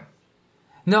 Anyway,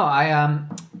 No, I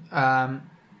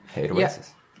hate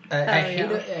Oasis.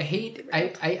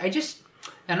 I just,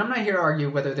 and I'm not here to argue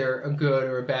whether they're a good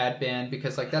or a bad band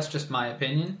because like that's just my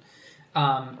opinion.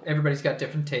 Everybody's got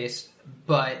different tastes,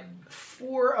 but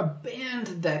for a band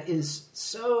that is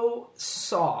so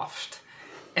soft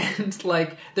and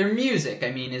like their music,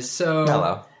 I mean, is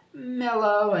so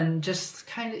mellow and just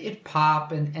kind of it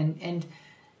pop and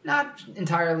not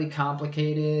entirely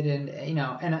complicated, and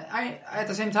and I at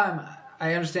the same time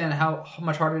I understand how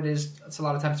much harder it is. It's a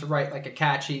lot of times to write like a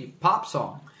catchy pop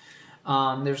song.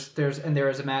 There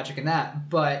is a magic in that,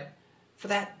 but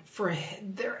for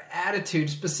their attitude,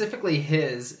 specifically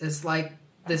his, is like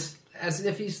this, as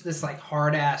if he's this like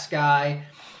hard ass guy,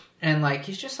 and like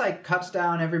he's just like cuts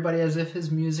down everybody as if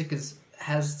his music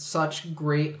has such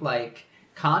great like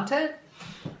content,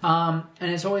 and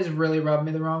it's always really rubbed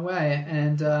me the wrong way,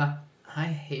 and I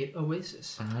hate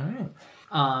Oasis. All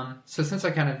right. So since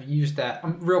I kind of used that,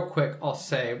 real quick, I'll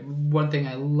say one thing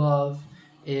I love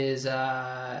is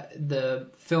the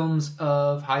films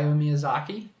of Hayao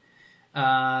Miyazaki,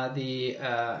 the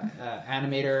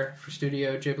animator for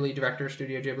Studio Ghibli, director of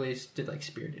Studio Ghibli, did like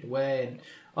Spirited Away and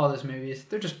all those movies.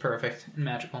 They're just perfect and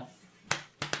magical.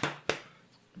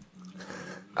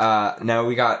 Now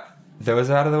we got those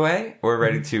out of the way. We're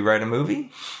ready to write a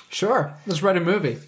movie. Sure, let's write a movie.